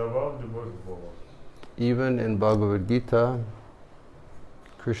просто давал любовь к Богу. Even in Bhagavad Gita,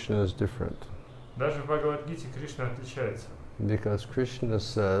 Krishna is different. Даже в Бхагават-гите Кришна отличается. Because Krishna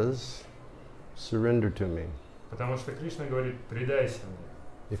says, surrender to me. Потому что Кришна говорит, предайся мне.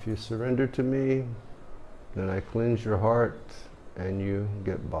 If you surrender to me, then I cleanse your heart and you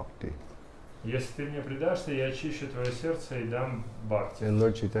get bhakti. Если ты мне предашься, я очищу твое сердце и дам бхакти. And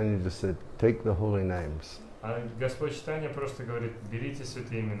Lord Chaitanya just said, take the holy names. А Господь Чайтанья просто говорит, берите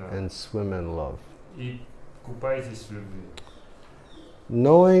святые имена. And swim in love. И купайтесь в любви.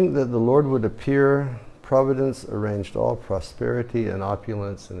 Knowing that the Lord would appear, Providence arranged all prosperity and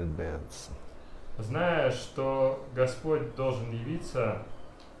opulence in advance. Зная, что Господь должен явиться,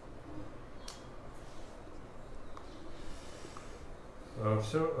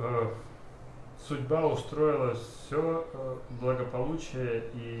 судьба устроила все благополучие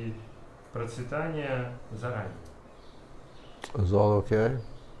и процветание заранее. Is all okay?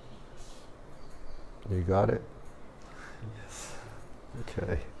 You got it? Yes.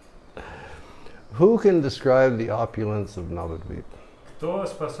 Okay. Who can describe the opulence of Navadvip? Кто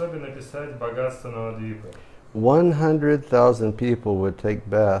способен описать богатство Навадвипы? 100,000 people would take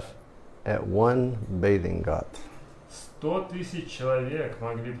bath at one bathing ghat. 100 000 человек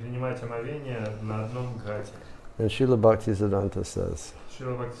могли принимать омовение на одном гате. And Srila Bhaktisiddhanta says,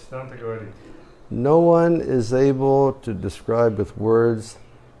 Шрила Бхактисиддханта говорит, no one is able to describe with words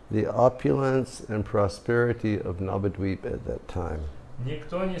the opulence and prosperity of Navadvip at that time.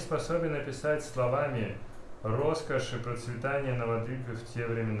 никто не способен описать словами роскошь и процветание Навадвипы в те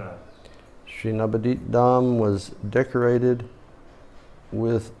времена. Sri Navadvip Dham was decorated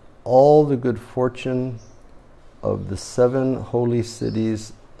with all the good fortune of the 7 holy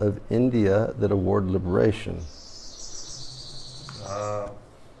cities of India that award liberation.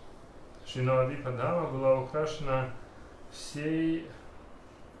 Шри Навадвипа Дхама была украшена всей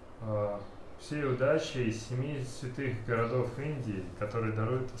удачей 7 святых городов Индии, которые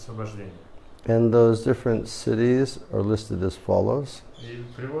даруют освобождение. And those different cities are listed as follows. И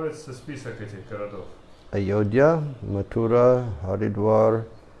приводится список этих городов. Ayodhya, Mathura, Haridwar,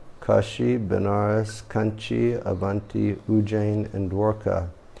 Kashi, Benares, Kanchi, Avanti, Ujjain, and Dwarka,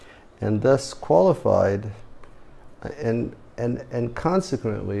 and thus qualified, and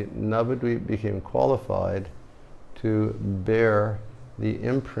consequently Navadvip became qualified to bear the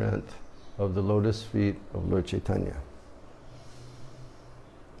imprint of the lotus feet of Lord Chaitanya.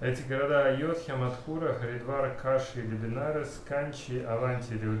 Эти города Айодхья, Мадхура, Харидвар, Каши или Бенарес, Канчи,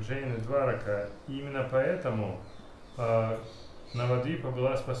 Аванти или Уджейн и Дварака. И именно поэтому Навадвипа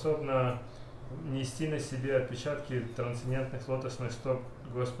была способна нести на себе отпечатки трансцендентных лотосных стоп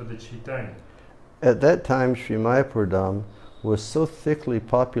Господа Чайтани. At that time, Sri Mayapur Dham was so thickly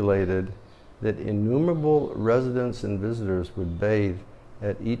populated that innumerable residents and visitors would bathe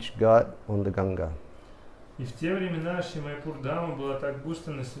at each ghat on the Ganga. И в те времена Шри Майпур Дама была так густо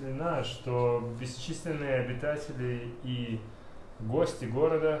населена, что бесчисленные обитатели и гости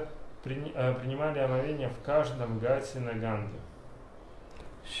города принимали омовение в каждом гате на Ганге.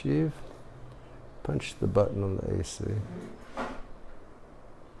 Shiv, punch the button on the AC.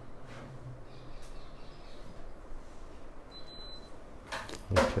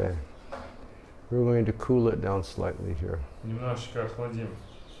 Okay. We're going to cool it down slightly here. Немножечко охладим.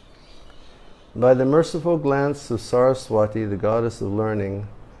 By the merciful glance of Saraswati, the goddess of learning,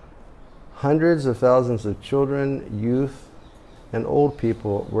 hundreds of thousands of children, youth, and old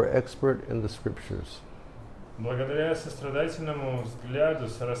people were expert in the scriptures. Благодаря сострадательному взгляду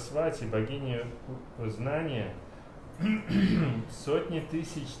Сарасвати, богини знания, сотни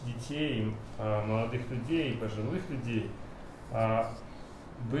тысяч детей, молодых людей, пожилых людей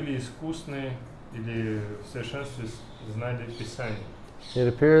были искусны или в совершенстве знали Писание. It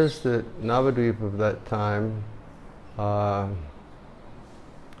appears that Navadvip of that time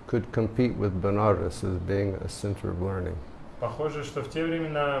could compete with Benares as being a center of learning. Похоже, что в те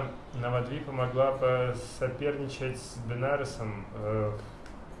времена Навадвипа могла соперничать с Бенаресом,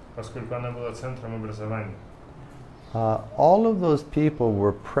 поскольку она была центром образования. All of those people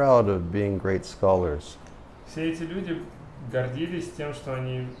were proud of being great scholars. Все эти люди гордились тем, что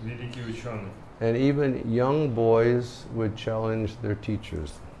они великие ученые. And even young boys would challenge their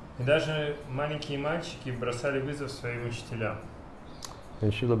teachers. И даже маленькие мальчики бросали вызов своим учителям.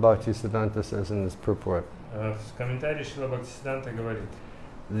 And Srila Bhaktisiddhanta says in this purport, В комментарии Шрила Бхактисиддханта говорит: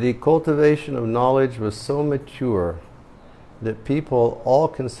 the cultivation of knowledge was so mature that people all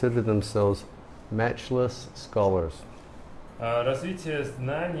considered themselves matchless scholars. Развитие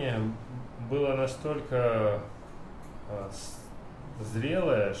знания было настолько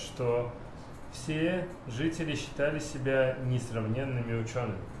зрелое, что все жители считали себя несравненными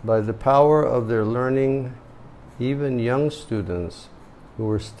учеными. By the power of their learning, even young students who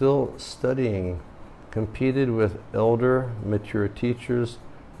were still studying competed with elder, mature teachers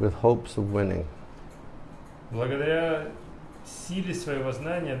with hopes of winning. Благодаря силе своего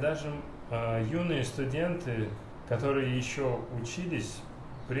знания даже юные студенты, которые еще учились,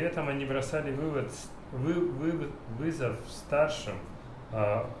 при этом они бросали вызов старшим,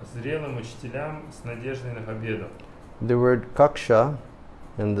 зрелым учителям с надеждой на победу. The word kaksha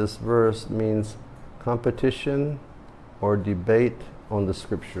in this verse means competition or debate on the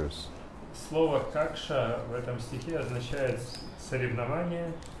scriptures. Слово «какша» в этом стихе означает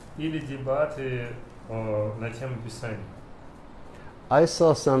соревнование или дебаты на тему Писания. I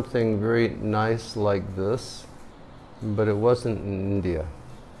saw something very nice like this, but it wasn't in India.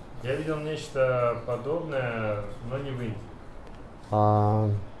 Я видел нечто подобное, но не в Индии. A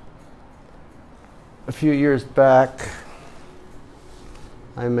few years back,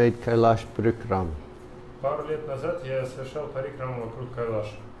 I made Kailash Parikram. Пару лет назад я совершал парикраму вокруг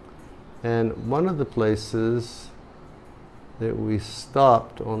Кайлаша. And one of the places that we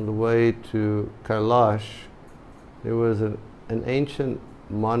stopped on the way to Kailash, there was an ancient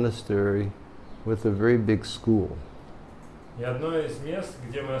monastery with a very big school. И одно из мест,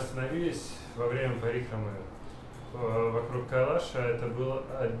 где мы остановились во время парикрамы вокруг Кайлаша, это был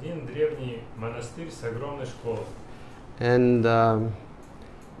один древний монастырь с огромной школой. And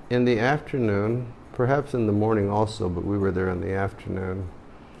in the afternoon, perhaps in the morning also, but we were there in the afternoon,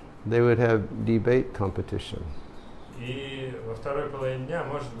 they would have debate competition. И во второй половине дня,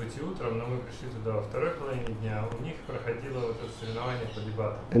 может быть и утром, но мы пришли туда во второй половине дня, у них проходило вот это соревнование по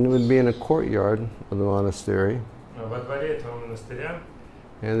дебатам. And it would be in a courtyard of the monastery. Во дворе этого монастыря.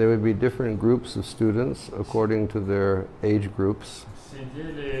 And there would be different groups of students according to their age groups.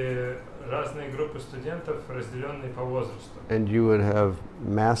 Сидели разные группы студентов, разделенные по возрасту. And you would have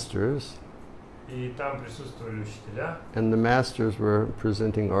masters. И там присутствовали учителя. And the masters were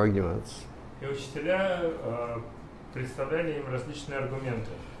presenting arguments. И учителя представляли им различные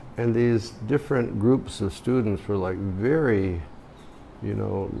аргументы. And these different groups of students were like very,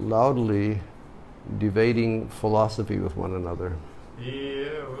 loudly debating philosophy with one another. И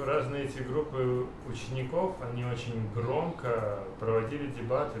разные эти группы учеников, они очень громко проводили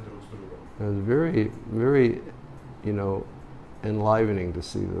дебаты друг с другом. It was very, very, enlivening to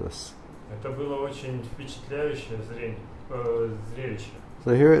see this. Это было очень впечатляющее зрелище.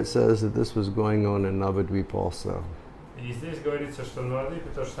 So here it says that this was going on in Navadvip also. И здесь говорится, что в Навадвипе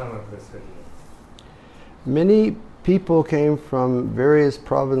то же самое происходило. Many people came from various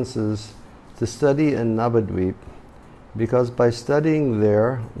provinces to study in Navadvip because by studying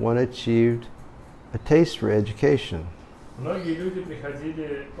there one achieved a taste for education. Многие люди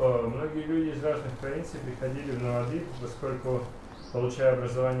из разных провинций приходили в Навадвип, поскольку, получая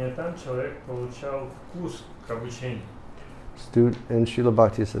образование там, человек получал вкус к обучению. And Srila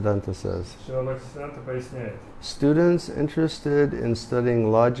Bhaktisiddhanta says, Шрила Бхактисиданта поясняет. Students interested in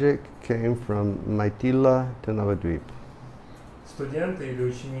studying logic came from Maitila to Navadvip. Студенты или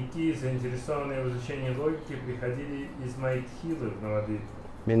ученики, заинтересованные в изучении логики, приходили из Майтхилы в Навадвип.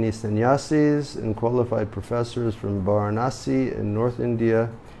 Many sannyasis and qualified professors from Varanasi in North India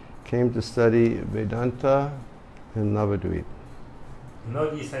came to study Vedanta in Navadvip.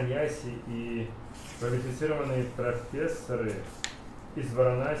 Многие саньяси и квалифицированные профессоры из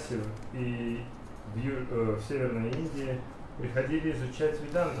Варанаси и в Северной Индии приходили изучать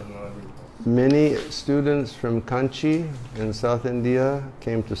веданту в Навадвипе. Many students from Kanchi in South India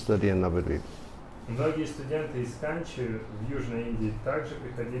came to study in Navadvip. Многие студенты из Канчи в Южной Индии также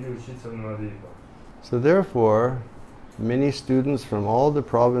приходили учиться в Навадвипе. So therefore, many students from all the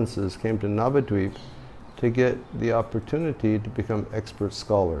provinces came to Navadvip to get the opportunity to become expert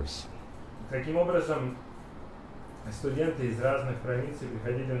scholars. Таким образом, студенты из разных провинций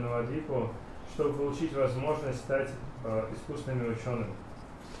приходили в Навадвипу, чтобы получить возможность стать искусными учеными.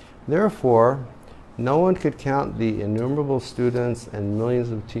 Therefore, no one could count the innumerable students and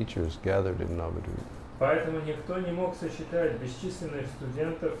millions of teachers gathered in Navadvip. Поэтому никто не мог сосчитать бесчисленных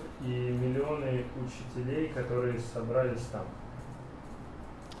студентов и миллионы учителей, которые собрались там.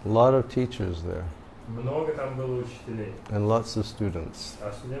 A lot of teachers there. Много там было учителей. And lots of students.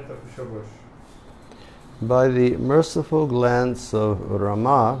 А студентов еще больше. By the merciful glance of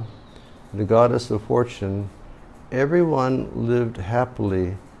Rama, the goddess of fortune, everyone lived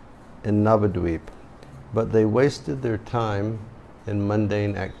happily in Navadvip, but they wasted their time in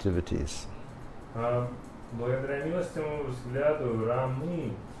mundane activities. Благодаря милостивому взгляду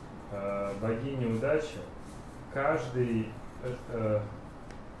Рамы, богини удачи,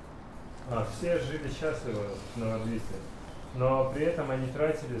 все жили счастливо в Навадвипе, но при этом они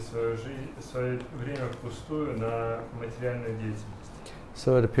тратили свое время впустую на материальную деятельность.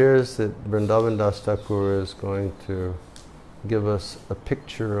 So it appears that Vrindavan Das Thakur is going to give us a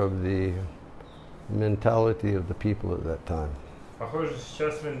picture of the mentality of the people at that time. Похоже,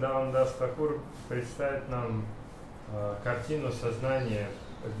 сейчас Вриндаван Дас Такур представит нам картину сознания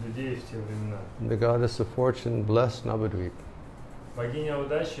людей в те времена. The goddess of fortune blessed Navadvip. Богиня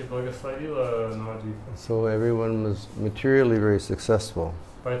удачи благословила Навадвип. So everyone was materially very successful.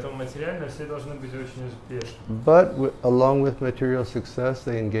 Поэтому материально все должны быть очень успешны. But along with material success,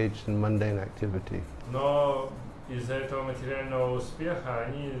 they engaged in mundane activity. Но из-за этого материального успеха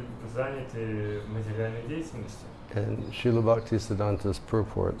они заняты материальной деятельностью. And Srila Bhaktisiddhanta's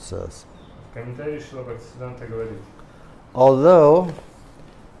purport says, В комментарии Шрила Бхактисиданта говорит: although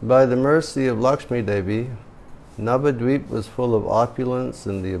by the mercy of Lakshmi Devi, Navadvip was full of opulence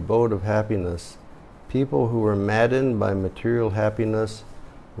and the abode of happiness, people who were maddened by material happiness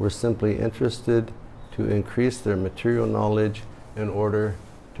were simply interested to increase their material knowledge in order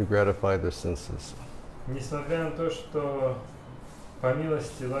to gratify their senses. Несмотря на то, что по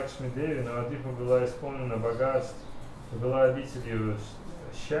милости Лакшми Деви Навадвипа была исполнена богатств, была обителью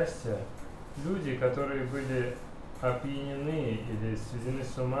счастья, люди, которые были опьянены или сведены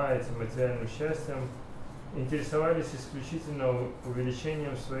с ума этим материальным счастьем, интересовались исключительно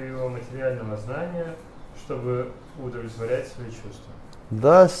увеличением своего материального знания, чтобы удовлетворять свои чувства.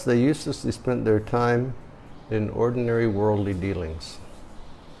 Thus, they uselessly spent their time in ordinary worldly dealings.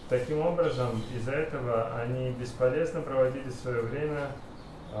 Таким образом, из-за этого они бесполезно проводили свое время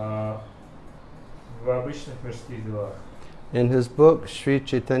в обычных мирских делах. In his book Sri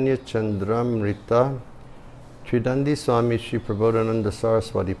Chaitanya Chandramrita, Tridandi Swami Sri Prabodhananda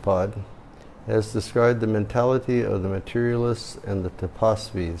Saraswati Pad has described the mentality of the materialists and the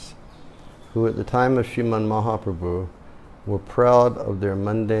tapasvis, who at the time of Sriman Mahaprabhu were proud of their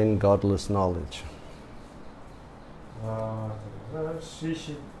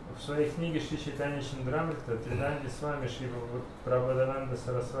В своей книге Шри Chaitanya Чандрамрита Тринанди Swami Шри Прабхадананда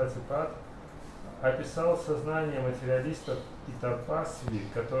Сарасвати Пад описал сознание материалистов и тапасви,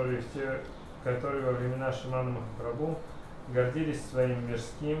 которые во времена Шримана Махапрабху гордились своим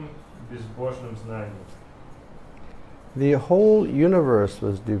мирским, безбожным знанием. The whole universe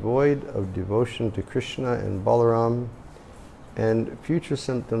was devoid of devotion to Krishna and Balaram, and future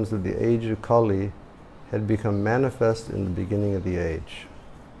symptoms of the age of Kali had become manifest in the beginning of the age.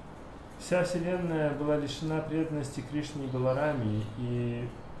 Вся Вселенная была лишена преданности Кришне и Балараме, и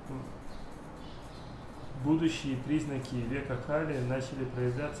будущие признаки века Кали начали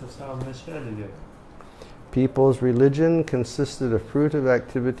проявляться в самом начале века. People's religion consisted of fruitive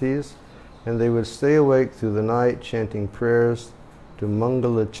activities, and they would stay awake through the night chanting prayers to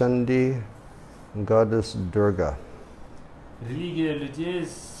Mangala Chandi, goddess Durga. Религия людей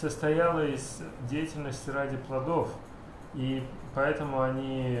состояла из деятельности ради плодов, и поэтому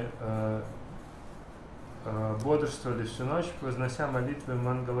они бодрствовали всю ночь, вознося молитвы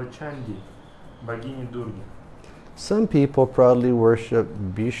Мангала Чанди, богини Дурги. Some people proudly worship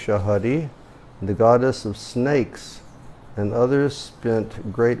Bishahari, the goddess of snakes, and others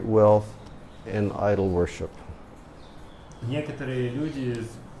spent great wealth in idol worship. Некоторые люди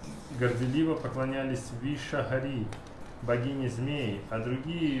горделиво поклонялись Вишахари, богине змей, а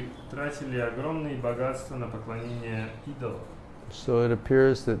другие тратили огромные богатства на поклонение идолам. So it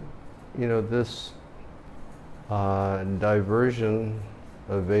appears that, this diversion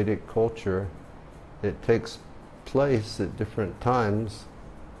of Vedic culture, it takes place at different times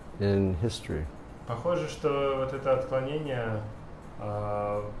in history. Похоже, что вот это отклонение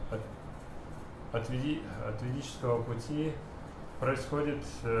от ведического пути происходит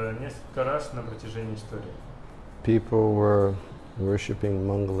несколько раз на протяжении истории. People were worshipping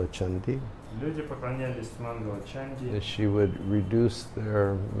Mangala Chandi. Люди поклонялись Мангала Чанди, That she would reduce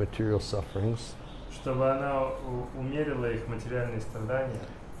their material sufferings. чтобы она умерила их материальные страдания.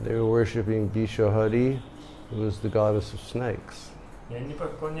 They were worshipping Bishahari, who was the goddess of snakes. И они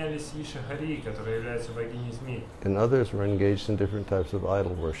поклонялись Вишахари, которая является богиней змей. And others were engaged in different types of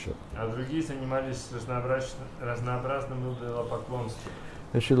idol worship. А другие занимались разнообразным идолопоклонством.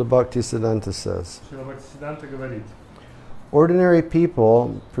 And Srila Bhaktisiddhanta says, Шрила Бхактисиддханта говорит, ordinary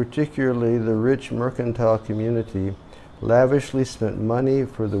people, particularly the rich mercantile community, lavishly spent money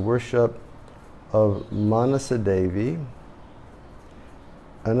for the worship of Manasa Devi,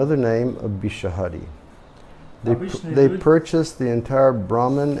 another name of Bishahari. They purchased the entire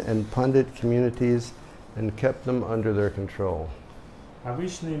Brahmin and Pandit communities and kept them under their control.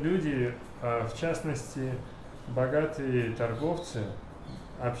 Обычные люди, в частности, богатые торговцы,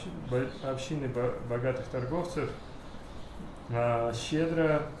 общины богатых торговцев,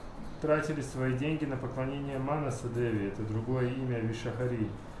 щедро тратили свои деньги на поклонение Манаса Деви, это другое имя Вишахари.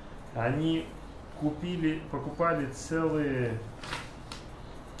 Они покупали целые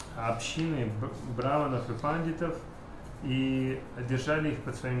общины браманов и пандитов и держали их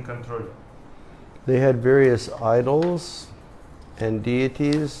под своим контролем. They had various idols and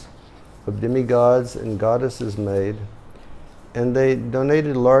deities of demigods and goddesses made, and they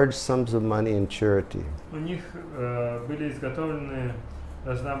donated large sums of money in charity. У них были изготовлены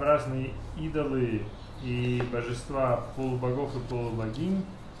разнообразные идолы и божества полубогов и полубогинь,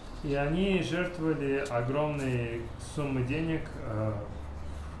 и они жертвовали огромные суммы денег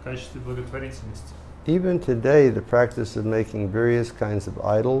в качестве благотворительности. Even today, the practice of making various kinds of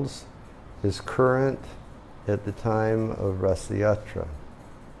idols is current at the time of Rasa Yatra.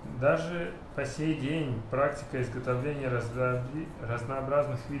 Даже по сей день практика изготовления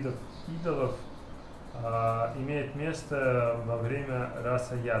разнообразных видов идолов имеет место во время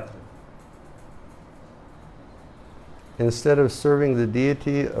Раса Ятры. Instead of serving the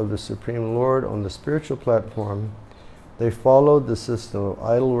deity of the Supreme Lord on the spiritual platform, they followed the system of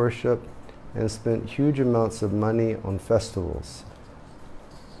idol worship and spent huge amounts of money on festivals.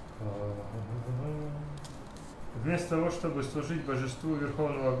 Вместо того, чтобы служить божеству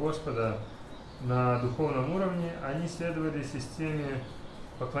Верховного Господа на духовном уровне, они следовали системе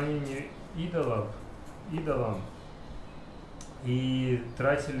поклонения идолам и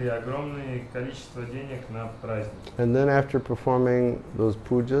тратили огромное количество денег на праздники. And then after performing those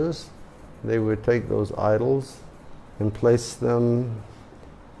pujas, they would take those idols and place them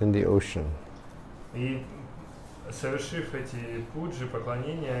in the ocean. И совершив эти пуджи,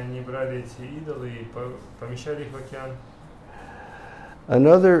 поклонения, они брали эти идолы и помещали их в океан.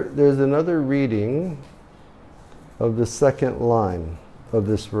 There's another reading of the second line of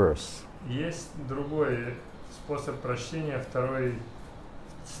this verse. Есть другой способ прочтения второй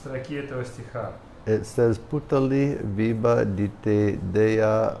строки этого стиха. it says Putali Viba Dite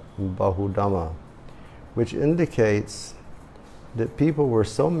Deya Bahudama, which indicates that people were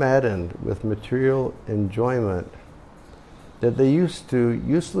so maddened with material enjoyment that they used to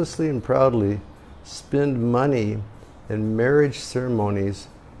uselessly and proudly spend money in marriage ceremonies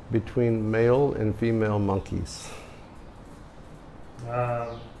between male and female monkeys.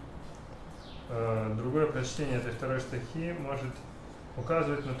 Другое прочтение этой второй стихи может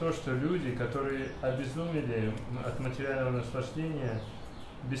указывать на то, что люди, которые обезумели от материального наслаждения,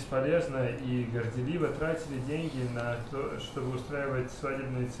 бесполезно и горделиво тратили деньги на то, чтобы устраивать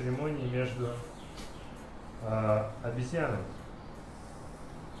свадебные церемонии между обезьянами.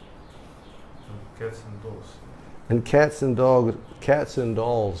 Cats and dolls. And cats and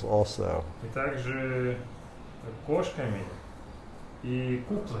dolls also. И также кошками и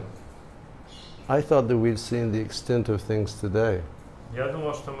куклами. I thought that we'd seen the extent of things today. Я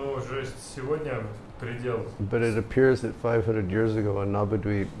думал, что мы уже сегодня предел. But it appears that 500 years ago in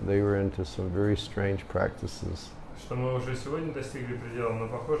Navadvip, they were into some very strange practices. Что мы уже сегодня достигли предела, но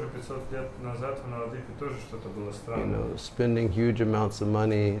похоже 500 лет назад в Навадвипе тоже что-то было странное. Spending huge amounts of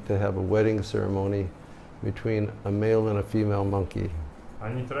money to have a wedding ceremony between a male and a female monkey.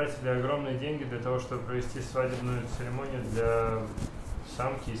 Они тратили огромные деньги для того, чтобы провести свадебную церемонию для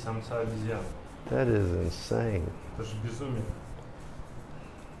самки и самца обезьян. That is insane. Это же безумие.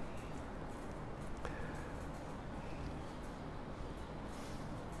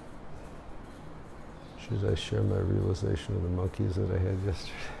 Should I share my realization of the monkeys that I had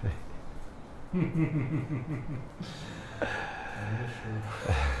yesterday?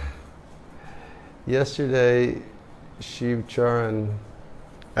 Yesterday, Shiv Charan,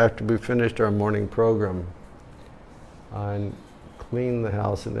 after we finished our morning program and cleaned the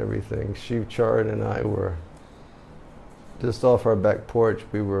house and everything, Shiv Charan and I were just off our back porch.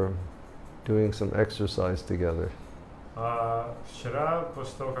 We were doing some exercise together. Вчера,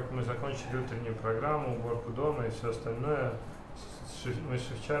 после того, как мы закончили утреннюю программу, уборку дома и все остальное, мы с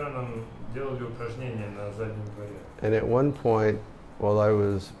Шивчараном делали упражнения на заднем дворе. And at one point,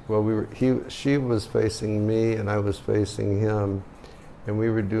 she was facing me and I was facing him, and we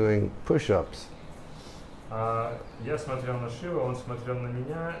were doing push-ups. Я смотрел на Шиву, он смотрел на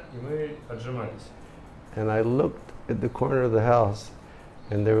меня, и мы отжимались. And I looked at the corner of the house,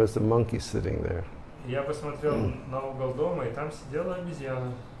 and there was a monkey sitting there. Я посмотрел на угол дома, и там сидела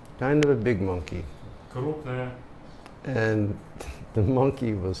обезьяна. Kind of a big monkey. Крупная. And the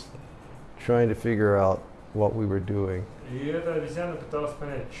monkey was trying to figure out what we were doing. И эта обезьяна пыталась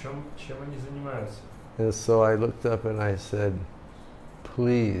понять, чем они занимаются. And so I looked up and I said,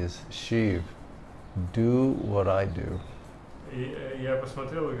 "Please, Shiv, do what I do." И я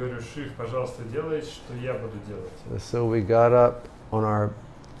посмотрел и говорю: Шив, пожалуйста, делай, что я буду делать. So we got up on our,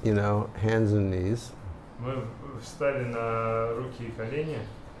 hands and knees. Мы встали на руки и колени.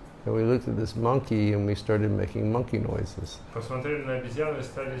 And we looked at this monkey and we started making monkey noises. Посмотрели на обезьяну и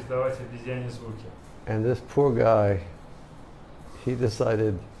стали издавать обезьяне звуки. And this poor guy, he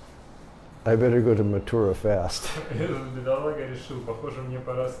decided, I better go to Mathura fast. Бедолага решил, похоже, мне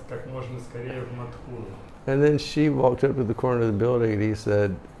пора как можно скорее в Мадхуру. And then she walked up to the corner of the building and he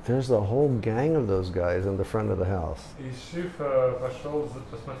said, "There's a whole gang of those guys in the front of the house." И Шив пошел,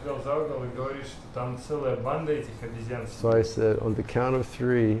 посмотрел за угол и говорит, что там целая банда этих обезьян. So I said, on the count of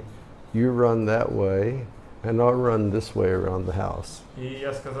 3, you run that way, and I'll run this way around the house. И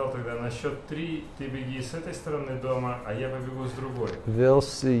я сказал тогда, на счет 3 ты беги с этой стороны дома, а я побегу с другой. They'll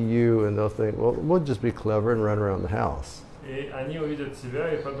see you and they'll think, well, we'll just be clever and run around the house. И они увидят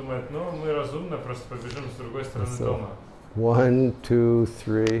тебя и подумают, ну, мы разумно просто побежим с другой стороны дома. 1, 2,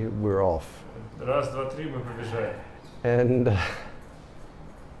 3, we're off. Раз, два, три, мы побежали. And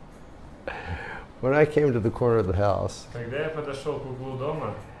when I came to the corner of the house, Когда я подошел к углу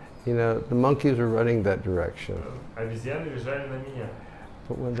дома, the monkeys were running that direction. Обезьяны бежали на меня.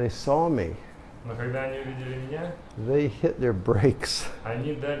 But when they saw me, Но когда они увидели меня, they hit their brakes.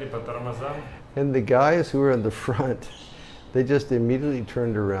 они дали по тормозам. And the guys who were in the front, they just immediately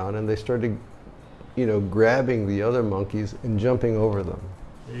turned around and they started, grabbing the other monkeys and jumping over them.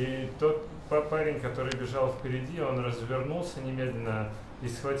 И тот парень, который бежал впереди, он развернулся немедленно и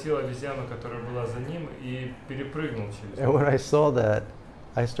схватил обезьяну, которая была за ним, и перепрыгнул через And when I saw that,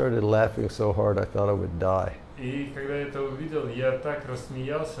 I started laughing so hard I thought I would die. И когда я это увидел, я так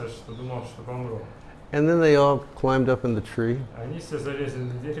рассмеялся, что думал, что помру. And then they all climbed up in the tree. Они все залезли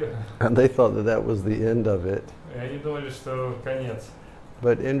на дерево. And they thought that was the end of it. И они думали, что конец.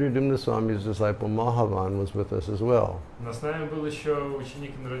 But Indradumna Swami's disciple Mahavan was with us as well. Но с нами был еще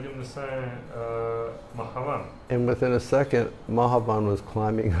ученик Индрадимны Свами Махаван. And within a second, Mahavan was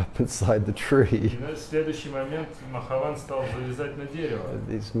climbing up inside the tree. И в следующий момент Махаван стал залезать на дерево.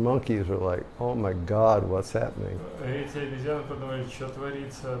 These monkeys were like, oh my God, what's happening? Эти обезьяны подумали, что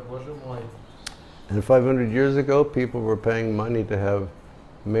творится, боже мой. And 500 years ago, people were paying money to have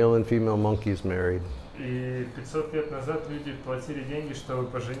male and female monkeys married. И 500 лет назад люди платили деньги, чтобы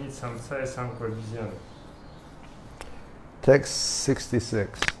поженить самца и самку обезьяны. Text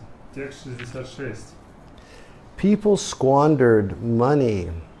 66. Текст 66. People squandered money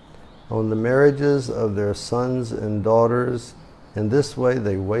on the marriages of their sons and daughters. In this way,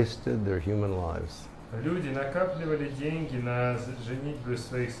 they wasted their human lives. Люди накапливали деньги на женитьбу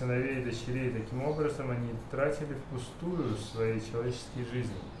своих сыновей и дочерей. Таким образом, они тратили впустую свои человеческие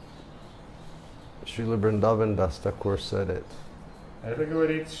жизни. Srila Vrindavan Das Thakur said it. Это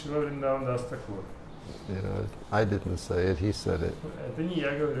говорит Шрила Вриндаван Дас Такур. You know, I didn't say it, he said it. Это не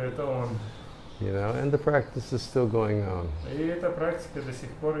я говорю, это он. You know, and the practice is still going on. И эта практика до сих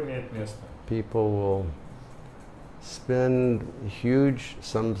пор имеет место. People will spend huge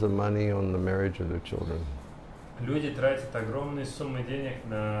sums of money on the marriage of their children. Люди тратят огромные суммы денег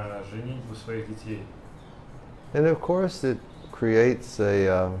на женитьбу своих детей. And of course it creates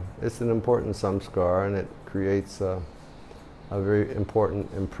it's an important samskar, and it creates a very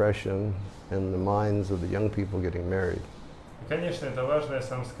important impression in the minds of the young people getting married. И, конечно, это важная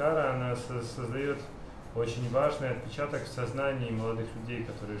самскара, она создает очень важный отпечаток в сознании молодых людей,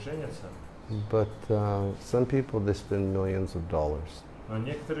 которые женятся. But some people, they spend millions of dollars. Но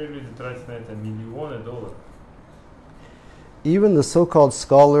некоторые люди тратят на это миллионы долларов. Even the so-called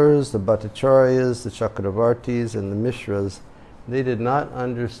scholars, the Bhattacharyas, the Chakravartis, and the Mishras, they did not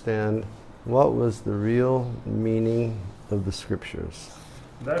understand what was the real meaning of the scriptures.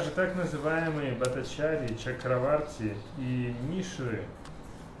 Даже так называемые Бхаттачарьи, Чакраварти и Мишры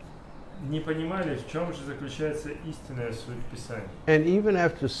не понимали, в чем же заключается истинная суть Писания. And even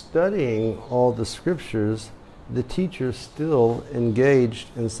after studying all the scriptures, the teachers still engaged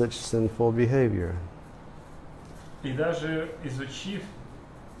in such sinful behavior. И даже изучив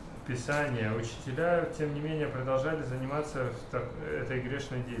Писание, учителя, тем не менее, продолжали заниматься этой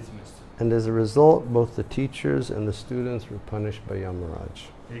грешной деятельностью. And as a result, both the teachers and the students were punished by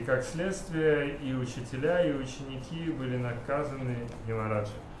Yamaraj. И как следствие, и учителя, и ученики были наказаны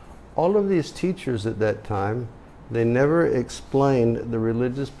Ямараджем. All of these teachers at that time, they never explained the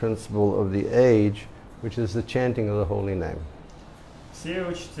religious principle of the age, which is the chanting of the holy name. Все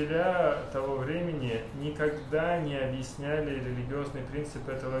учителя того времени никогда не объясняли религиозный принцип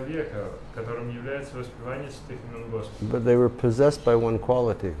этого века, которым является воспевание святых имен Господа. But they were possessed by one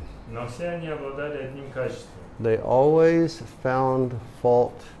quality. Но все они обладали одним качеством. They always found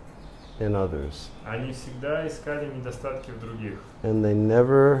fault in others. Они всегда искали недостатки в других. And they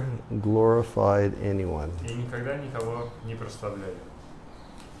never glorified anyone. И никогда никого не прославляли.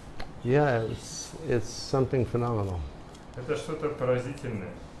 Yeah, it's something phenomenal. Это что-то поразительное.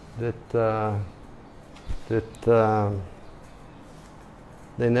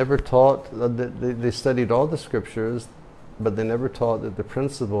 They never taught, they studied all the scriptures, but they never taught that the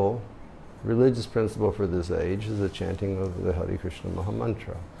principle, religious principle for this age is the chanting of the Hare Krishna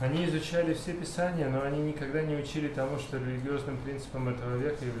Mahamantra. Они изучали все Писания, но они никогда не учили тому, что религиозным принципом этого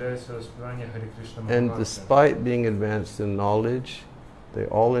века является воспевание Харе Кришна Махамантры. And despite being advanced in knowledge, they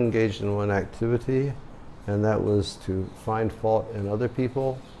all engaged in one activity, and that was to find fault in other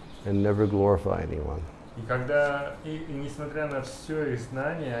people and never glorify anyone. И несмотря на все их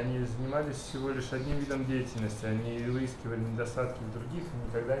знания, они занимались всего лишь одним видом деятельности. Они выискивали недостатки в других и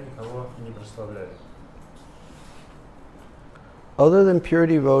никогда никого не прославляли. Other than pure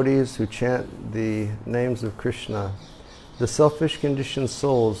devotees who chant the names of Krishna, the selfish conditioned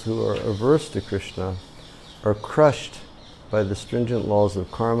souls who are averse to Krishna are crushed by the stringent laws of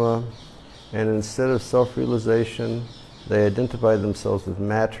karma, and instead of self-realization, they identify themselves with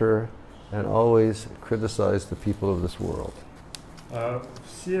matter and always criticize the people of this world.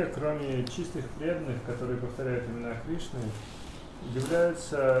 Все, кроме чистых преданных, которые повторяют имена Кришны,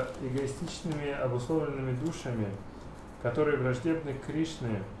 являются эгоистичными, обусловленными душами, которые враждебны к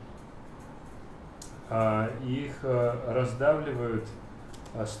Кришне, их раздавливают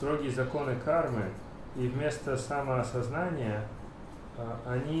строгие законы кармы, и вместо самоосознания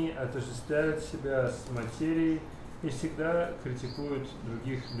они отождествляют себя с материей и всегда критикуют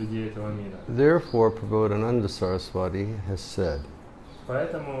других людей этого мира. Therefore, Prabodhananda Saraswati has said,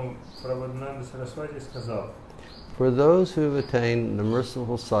 Поэтому Прабодхананда Сарасвати сказал, for those who have attained the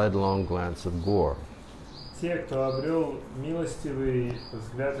merciful sidelong glance of Gaur, те, кто обрел милостивый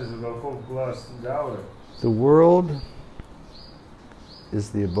взгляд из уголков глаз Гауры. The world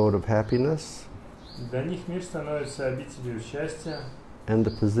is the abode of happiness, Для них мир становится обителью счастья, and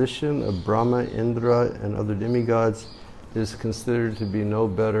the position of Brahma, Indra, and other demigods is considered to be no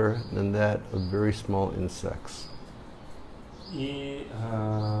better than that of very small insects. и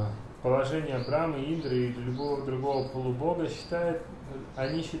положение Брамы, Индры и любого другого полубога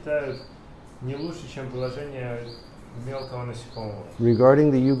они считают не лучше, чем положение мелкого насекомого.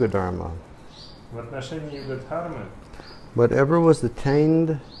 Regarding the Yuga Dharma, В отношении Югадхармы, whatever was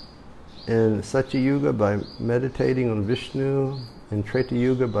attained in Satya Yuga by meditating on Vishnu, in Treta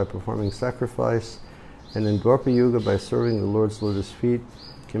Yuga by performing sacrifice, and in Dwapara Yuga by serving the Lord's lotus feet,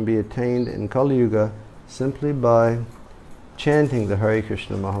 can be attained in Kali Yuga simply by chanting the Hare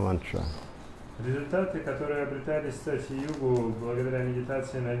Krishna Mahamantra. результаты, которые обретались в Сати-югу благодаря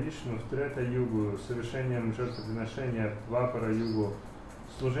медитации на Вишну, в Трета-югу, совершением жертвоприношения, в Двапара-югу,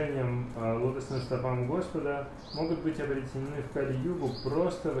 служением лотосным стопам Господа, могут быть обретены в Кали-югу,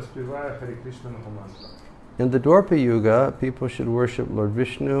 просто воспевая Харе Кришна Махамантру. In the Dwapara Yuga, people should worship Lord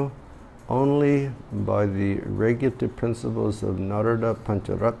Vishnu only by the regulative principles of Narada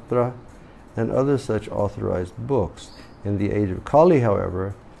Pancharatra and other such authorized books. In the age of Kali,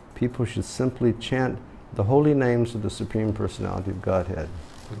 however, people should simply chant the holy names of the Supreme Personality of Godhead.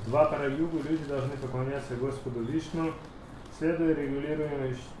 В Двапара-югу люди должны поклоняться Господу Вишну, следуя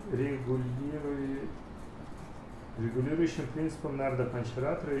регулирующим принципам Нарада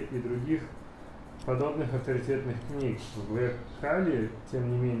Панчаратры и других подобных авторитетных книг. В Кали,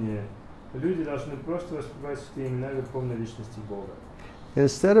 тем не менее, люди должны просто воспевать все имена Верховной Личности Бога.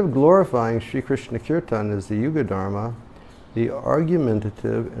 Instead of glorifying Sri Krishna Kirtan as the Yuga Dharma, the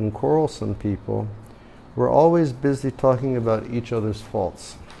argumentative and quarrelsome people were always busy talking about each other's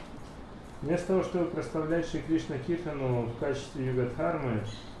faults. Вместо того, чтобы прославлять Шри Кришна Киртану в качестве югадхармы,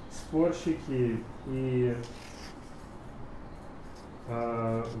 спорщики и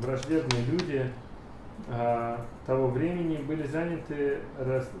враждебные люди того времени были заняты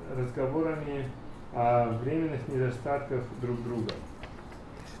разговорами о временных недостатках друг друга.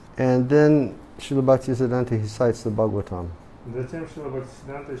 And then Srila Bhaktisiddhanta, he cites the Bhagavatam. Затем Шрила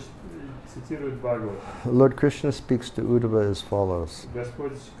Бхактисиддханта цитирует Бхагавата. Lord Krishna speaks to Uddhava as follows.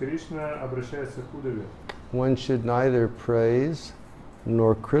 Господь Кришна обращается к Удаве. One should neither praise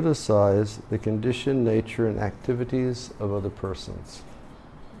nor criticize the condition, nature, and activities of other persons.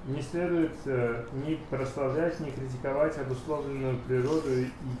 Не следует ни прославлять, ни критиковать обусловленную природу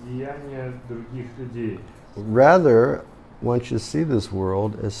и деяния других людей. Rather, one should see this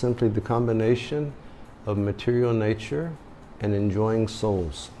world as simply the combination of material nature and enjoying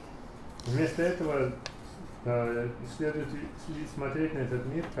souls. Вместо этого следует смотреть на этот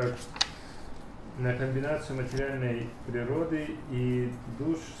мир как на комбинацию материальной природы и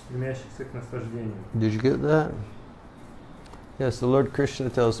душ, стремящихся к наслаждению. Did you get that? Yes, the Lord Krishna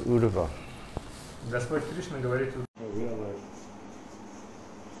tells Uddhava. Господь Кришна говорит: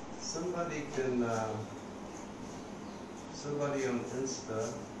 Somebody can, somebody on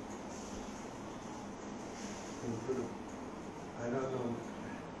Insta can put I don't know,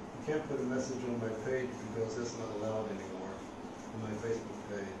 you can't put a message on my page because that's not allowed anymore on my Facebook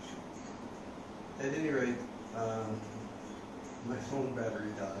page. At any rate, my phone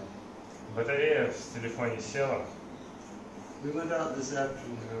battery died. Батарея в телефоне села. We went out this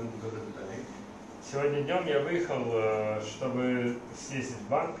afternoon to go to the bank. Сегодня днем я выехал, чтобы съездить в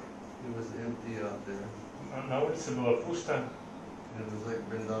банк. It was empty out there. На улице было пусто. It was like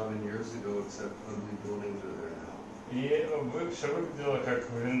Vrindavan years ago, except ugly buildings are there now. И все выглядело как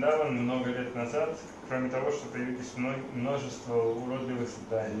Вриндаван много лет назад, кроме того, что появились множество уродливых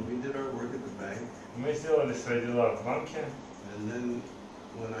зданий. And we did our work at the bank. Мы сделали свои дела в банке. And then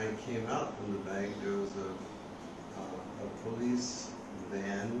when I came out from the bank, there was a police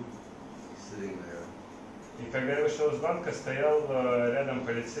van sitting there. И когда я вышел из банка, стоял рядом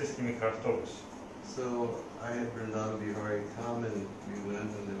полицейский микроавтобус. So I had Vrindavan Bihari come and we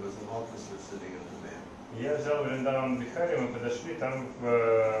went and there was an officer sitting in the van. Я взял Вриндаван Бихари, мы подошли, там в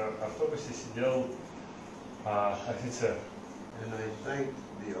автобусе сидел офицер. And I thanked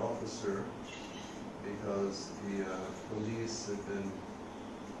the officer because the police had been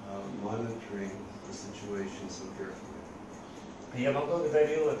monitoring the situation so carefully. Я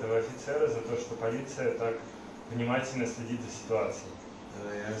поблагодарил этого офицера за то, что полиция так внимательно следит за ситуацией. And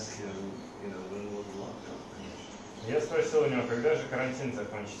I asked him, when will the lockdown finish? Я спросил у него, когда же карантин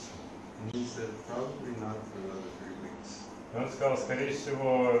закончится. And he said, probably not for another 3 weeks. И он сказал, скорее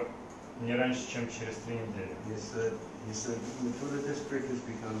всего, не раньше, чем через 3 недели. He said, Mathura district has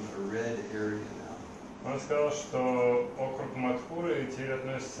become a red area now. Он сказал, что округ Мадхуры теперь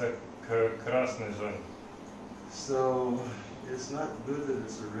относится к красной зоне. So it's not good that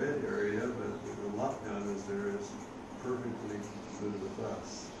it's a red area, but the lockdown is there is perfectly good with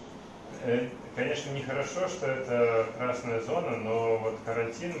us. Конечно, нехорошо, что это красная зона, но вот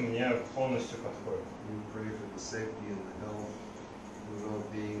карантин мне полностью подходит. We pray for the safety and the health, the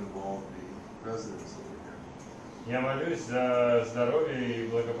well-being of all the residents over here. Я молюсь за здоровье и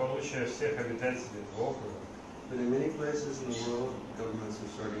благополучие всех обитателей этого округа. But in many places in the world, governments are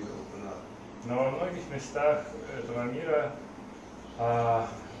starting to open up. Но во многих местах этого мира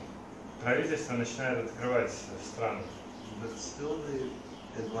правительство начинает открывать страны. But still the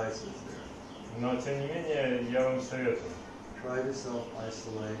advice is there. Но тем не менее я вам советую. Try to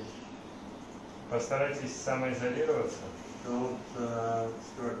self-isolate. Постарайтесь самоизолироваться. Don't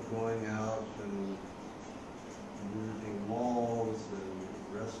start going out and visiting malls and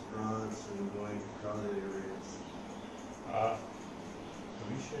restaurants and going to crowded areas.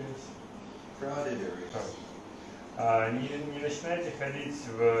 Crowded areas. Не начинайте ходить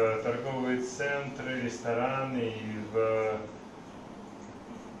в торговые центры, рестораны и в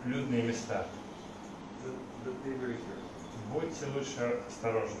людные места. But be very careful. Будьте лучше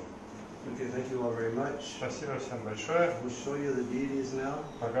осторожны. Okay, thank you all very much. Спасибо всем большое. We'll show you the deities now.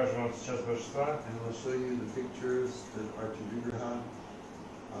 Покажу вам сейчас божества. And we'll show you the pictures that Archavigraha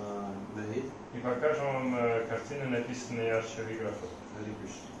made. И покажу вам картины, написанные Арча Виграхом. Hare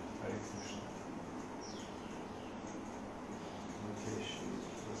Krishna. Харе Кришна. Okay,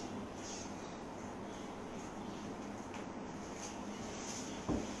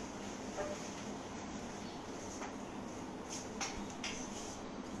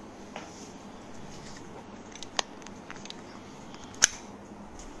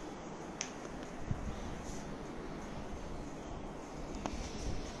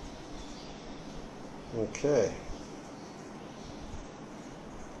 Okay.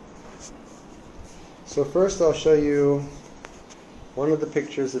 So first I'll show you one of the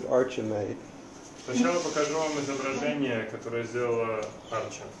pictures that Archa made. Сначала покажу вам изображение, которое сделала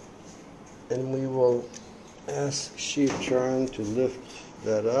Арча. And we will ask Shiv Charan to lift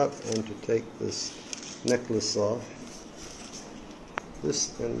that up and to take this necklace off.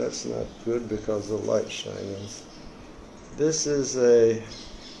 And that's not good because the light's shining. This is a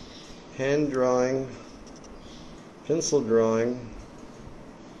hand drawing, pencil drawing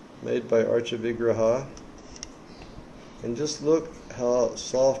made by Archa Vigraha. And just look how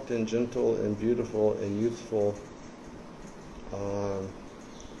soft and gentle and beautiful and youthful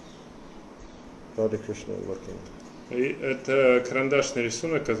Radha Krishna looking. И это карандашный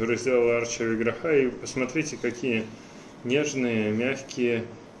рисунок, который сделала Арча Виграха. И посмотрите, какие нежные, мягкие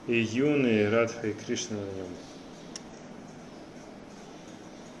и юные Радха и Кришна на нем.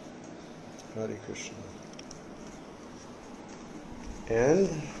 Hare Krishna. And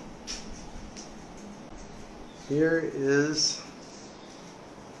here is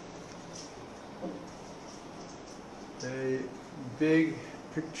a big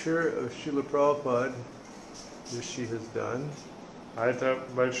picture of Srila Prabhupada that she has done. А это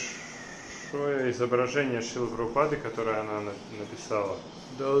большое изображение Шрилы Прабхупады, которое она написала.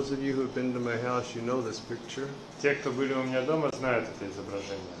 Those of you who have been to my house, you know this picture. Те, кто были у меня дома, знают это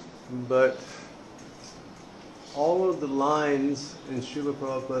изображение. But all of the lines in Srila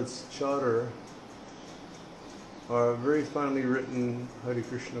Prabhupada's charter are very finely written Hare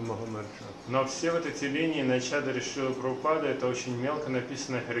Krishna Mahamantra. Но все вот эти линии на чадре Шрилы Прабхупады, это очень мелко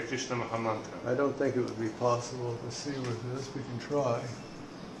написанная Харе Кришна Махамантра. I don't think it would be possible to see with this. We can try.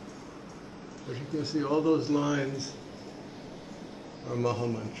 But you can see all those lines are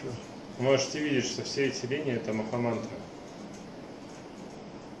Mahamantra. Вы можете видеть, что все эти линии это Махамантра.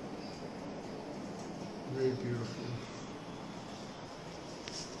 Very beautiful.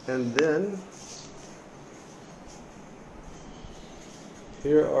 And then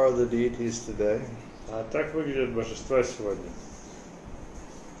here are the deities today. А так выглядят божества сегодня.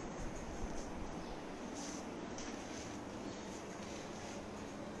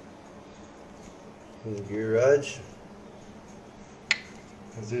 Giriraj.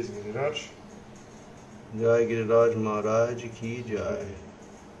 Здесь Гирирадж. Jai Giriraj Maharaj Ki Jai.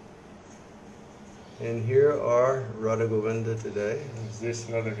 And here are Radha Govinda today. Здесь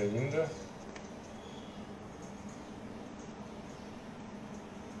Рада Говинда.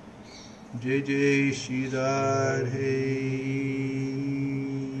 Jai Jai Shri Radhe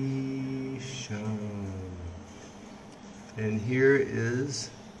Shyam. And here is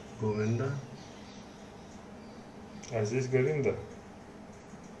Govinda. А здесь Говинда.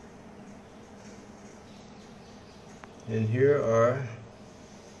 And here are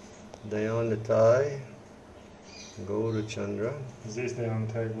Dayanatai Gaura Chandra. Здесь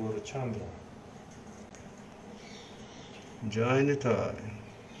Дайвантай Гора Чандра. Jai Nitai.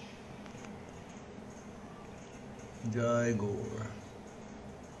 Jai Gaur.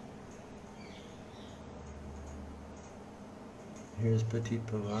 Here's Petit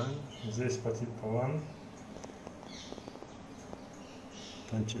Pavan. Здесь Патит Паван,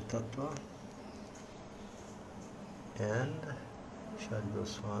 Panchatattva. And Shad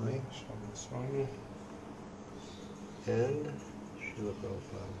Swami. Swami And Srila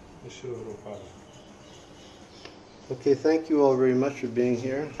Prabhupada. и Шрила Прабхупада. Okay, thank you all very much for being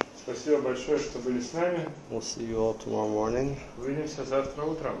here. Спасибо большое, что были с нами. We'll see you all tomorrow morning. Увидимся завтра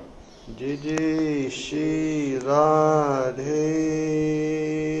утром. Jai Jai Shri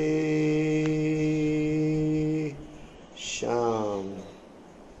Radhe Shyam.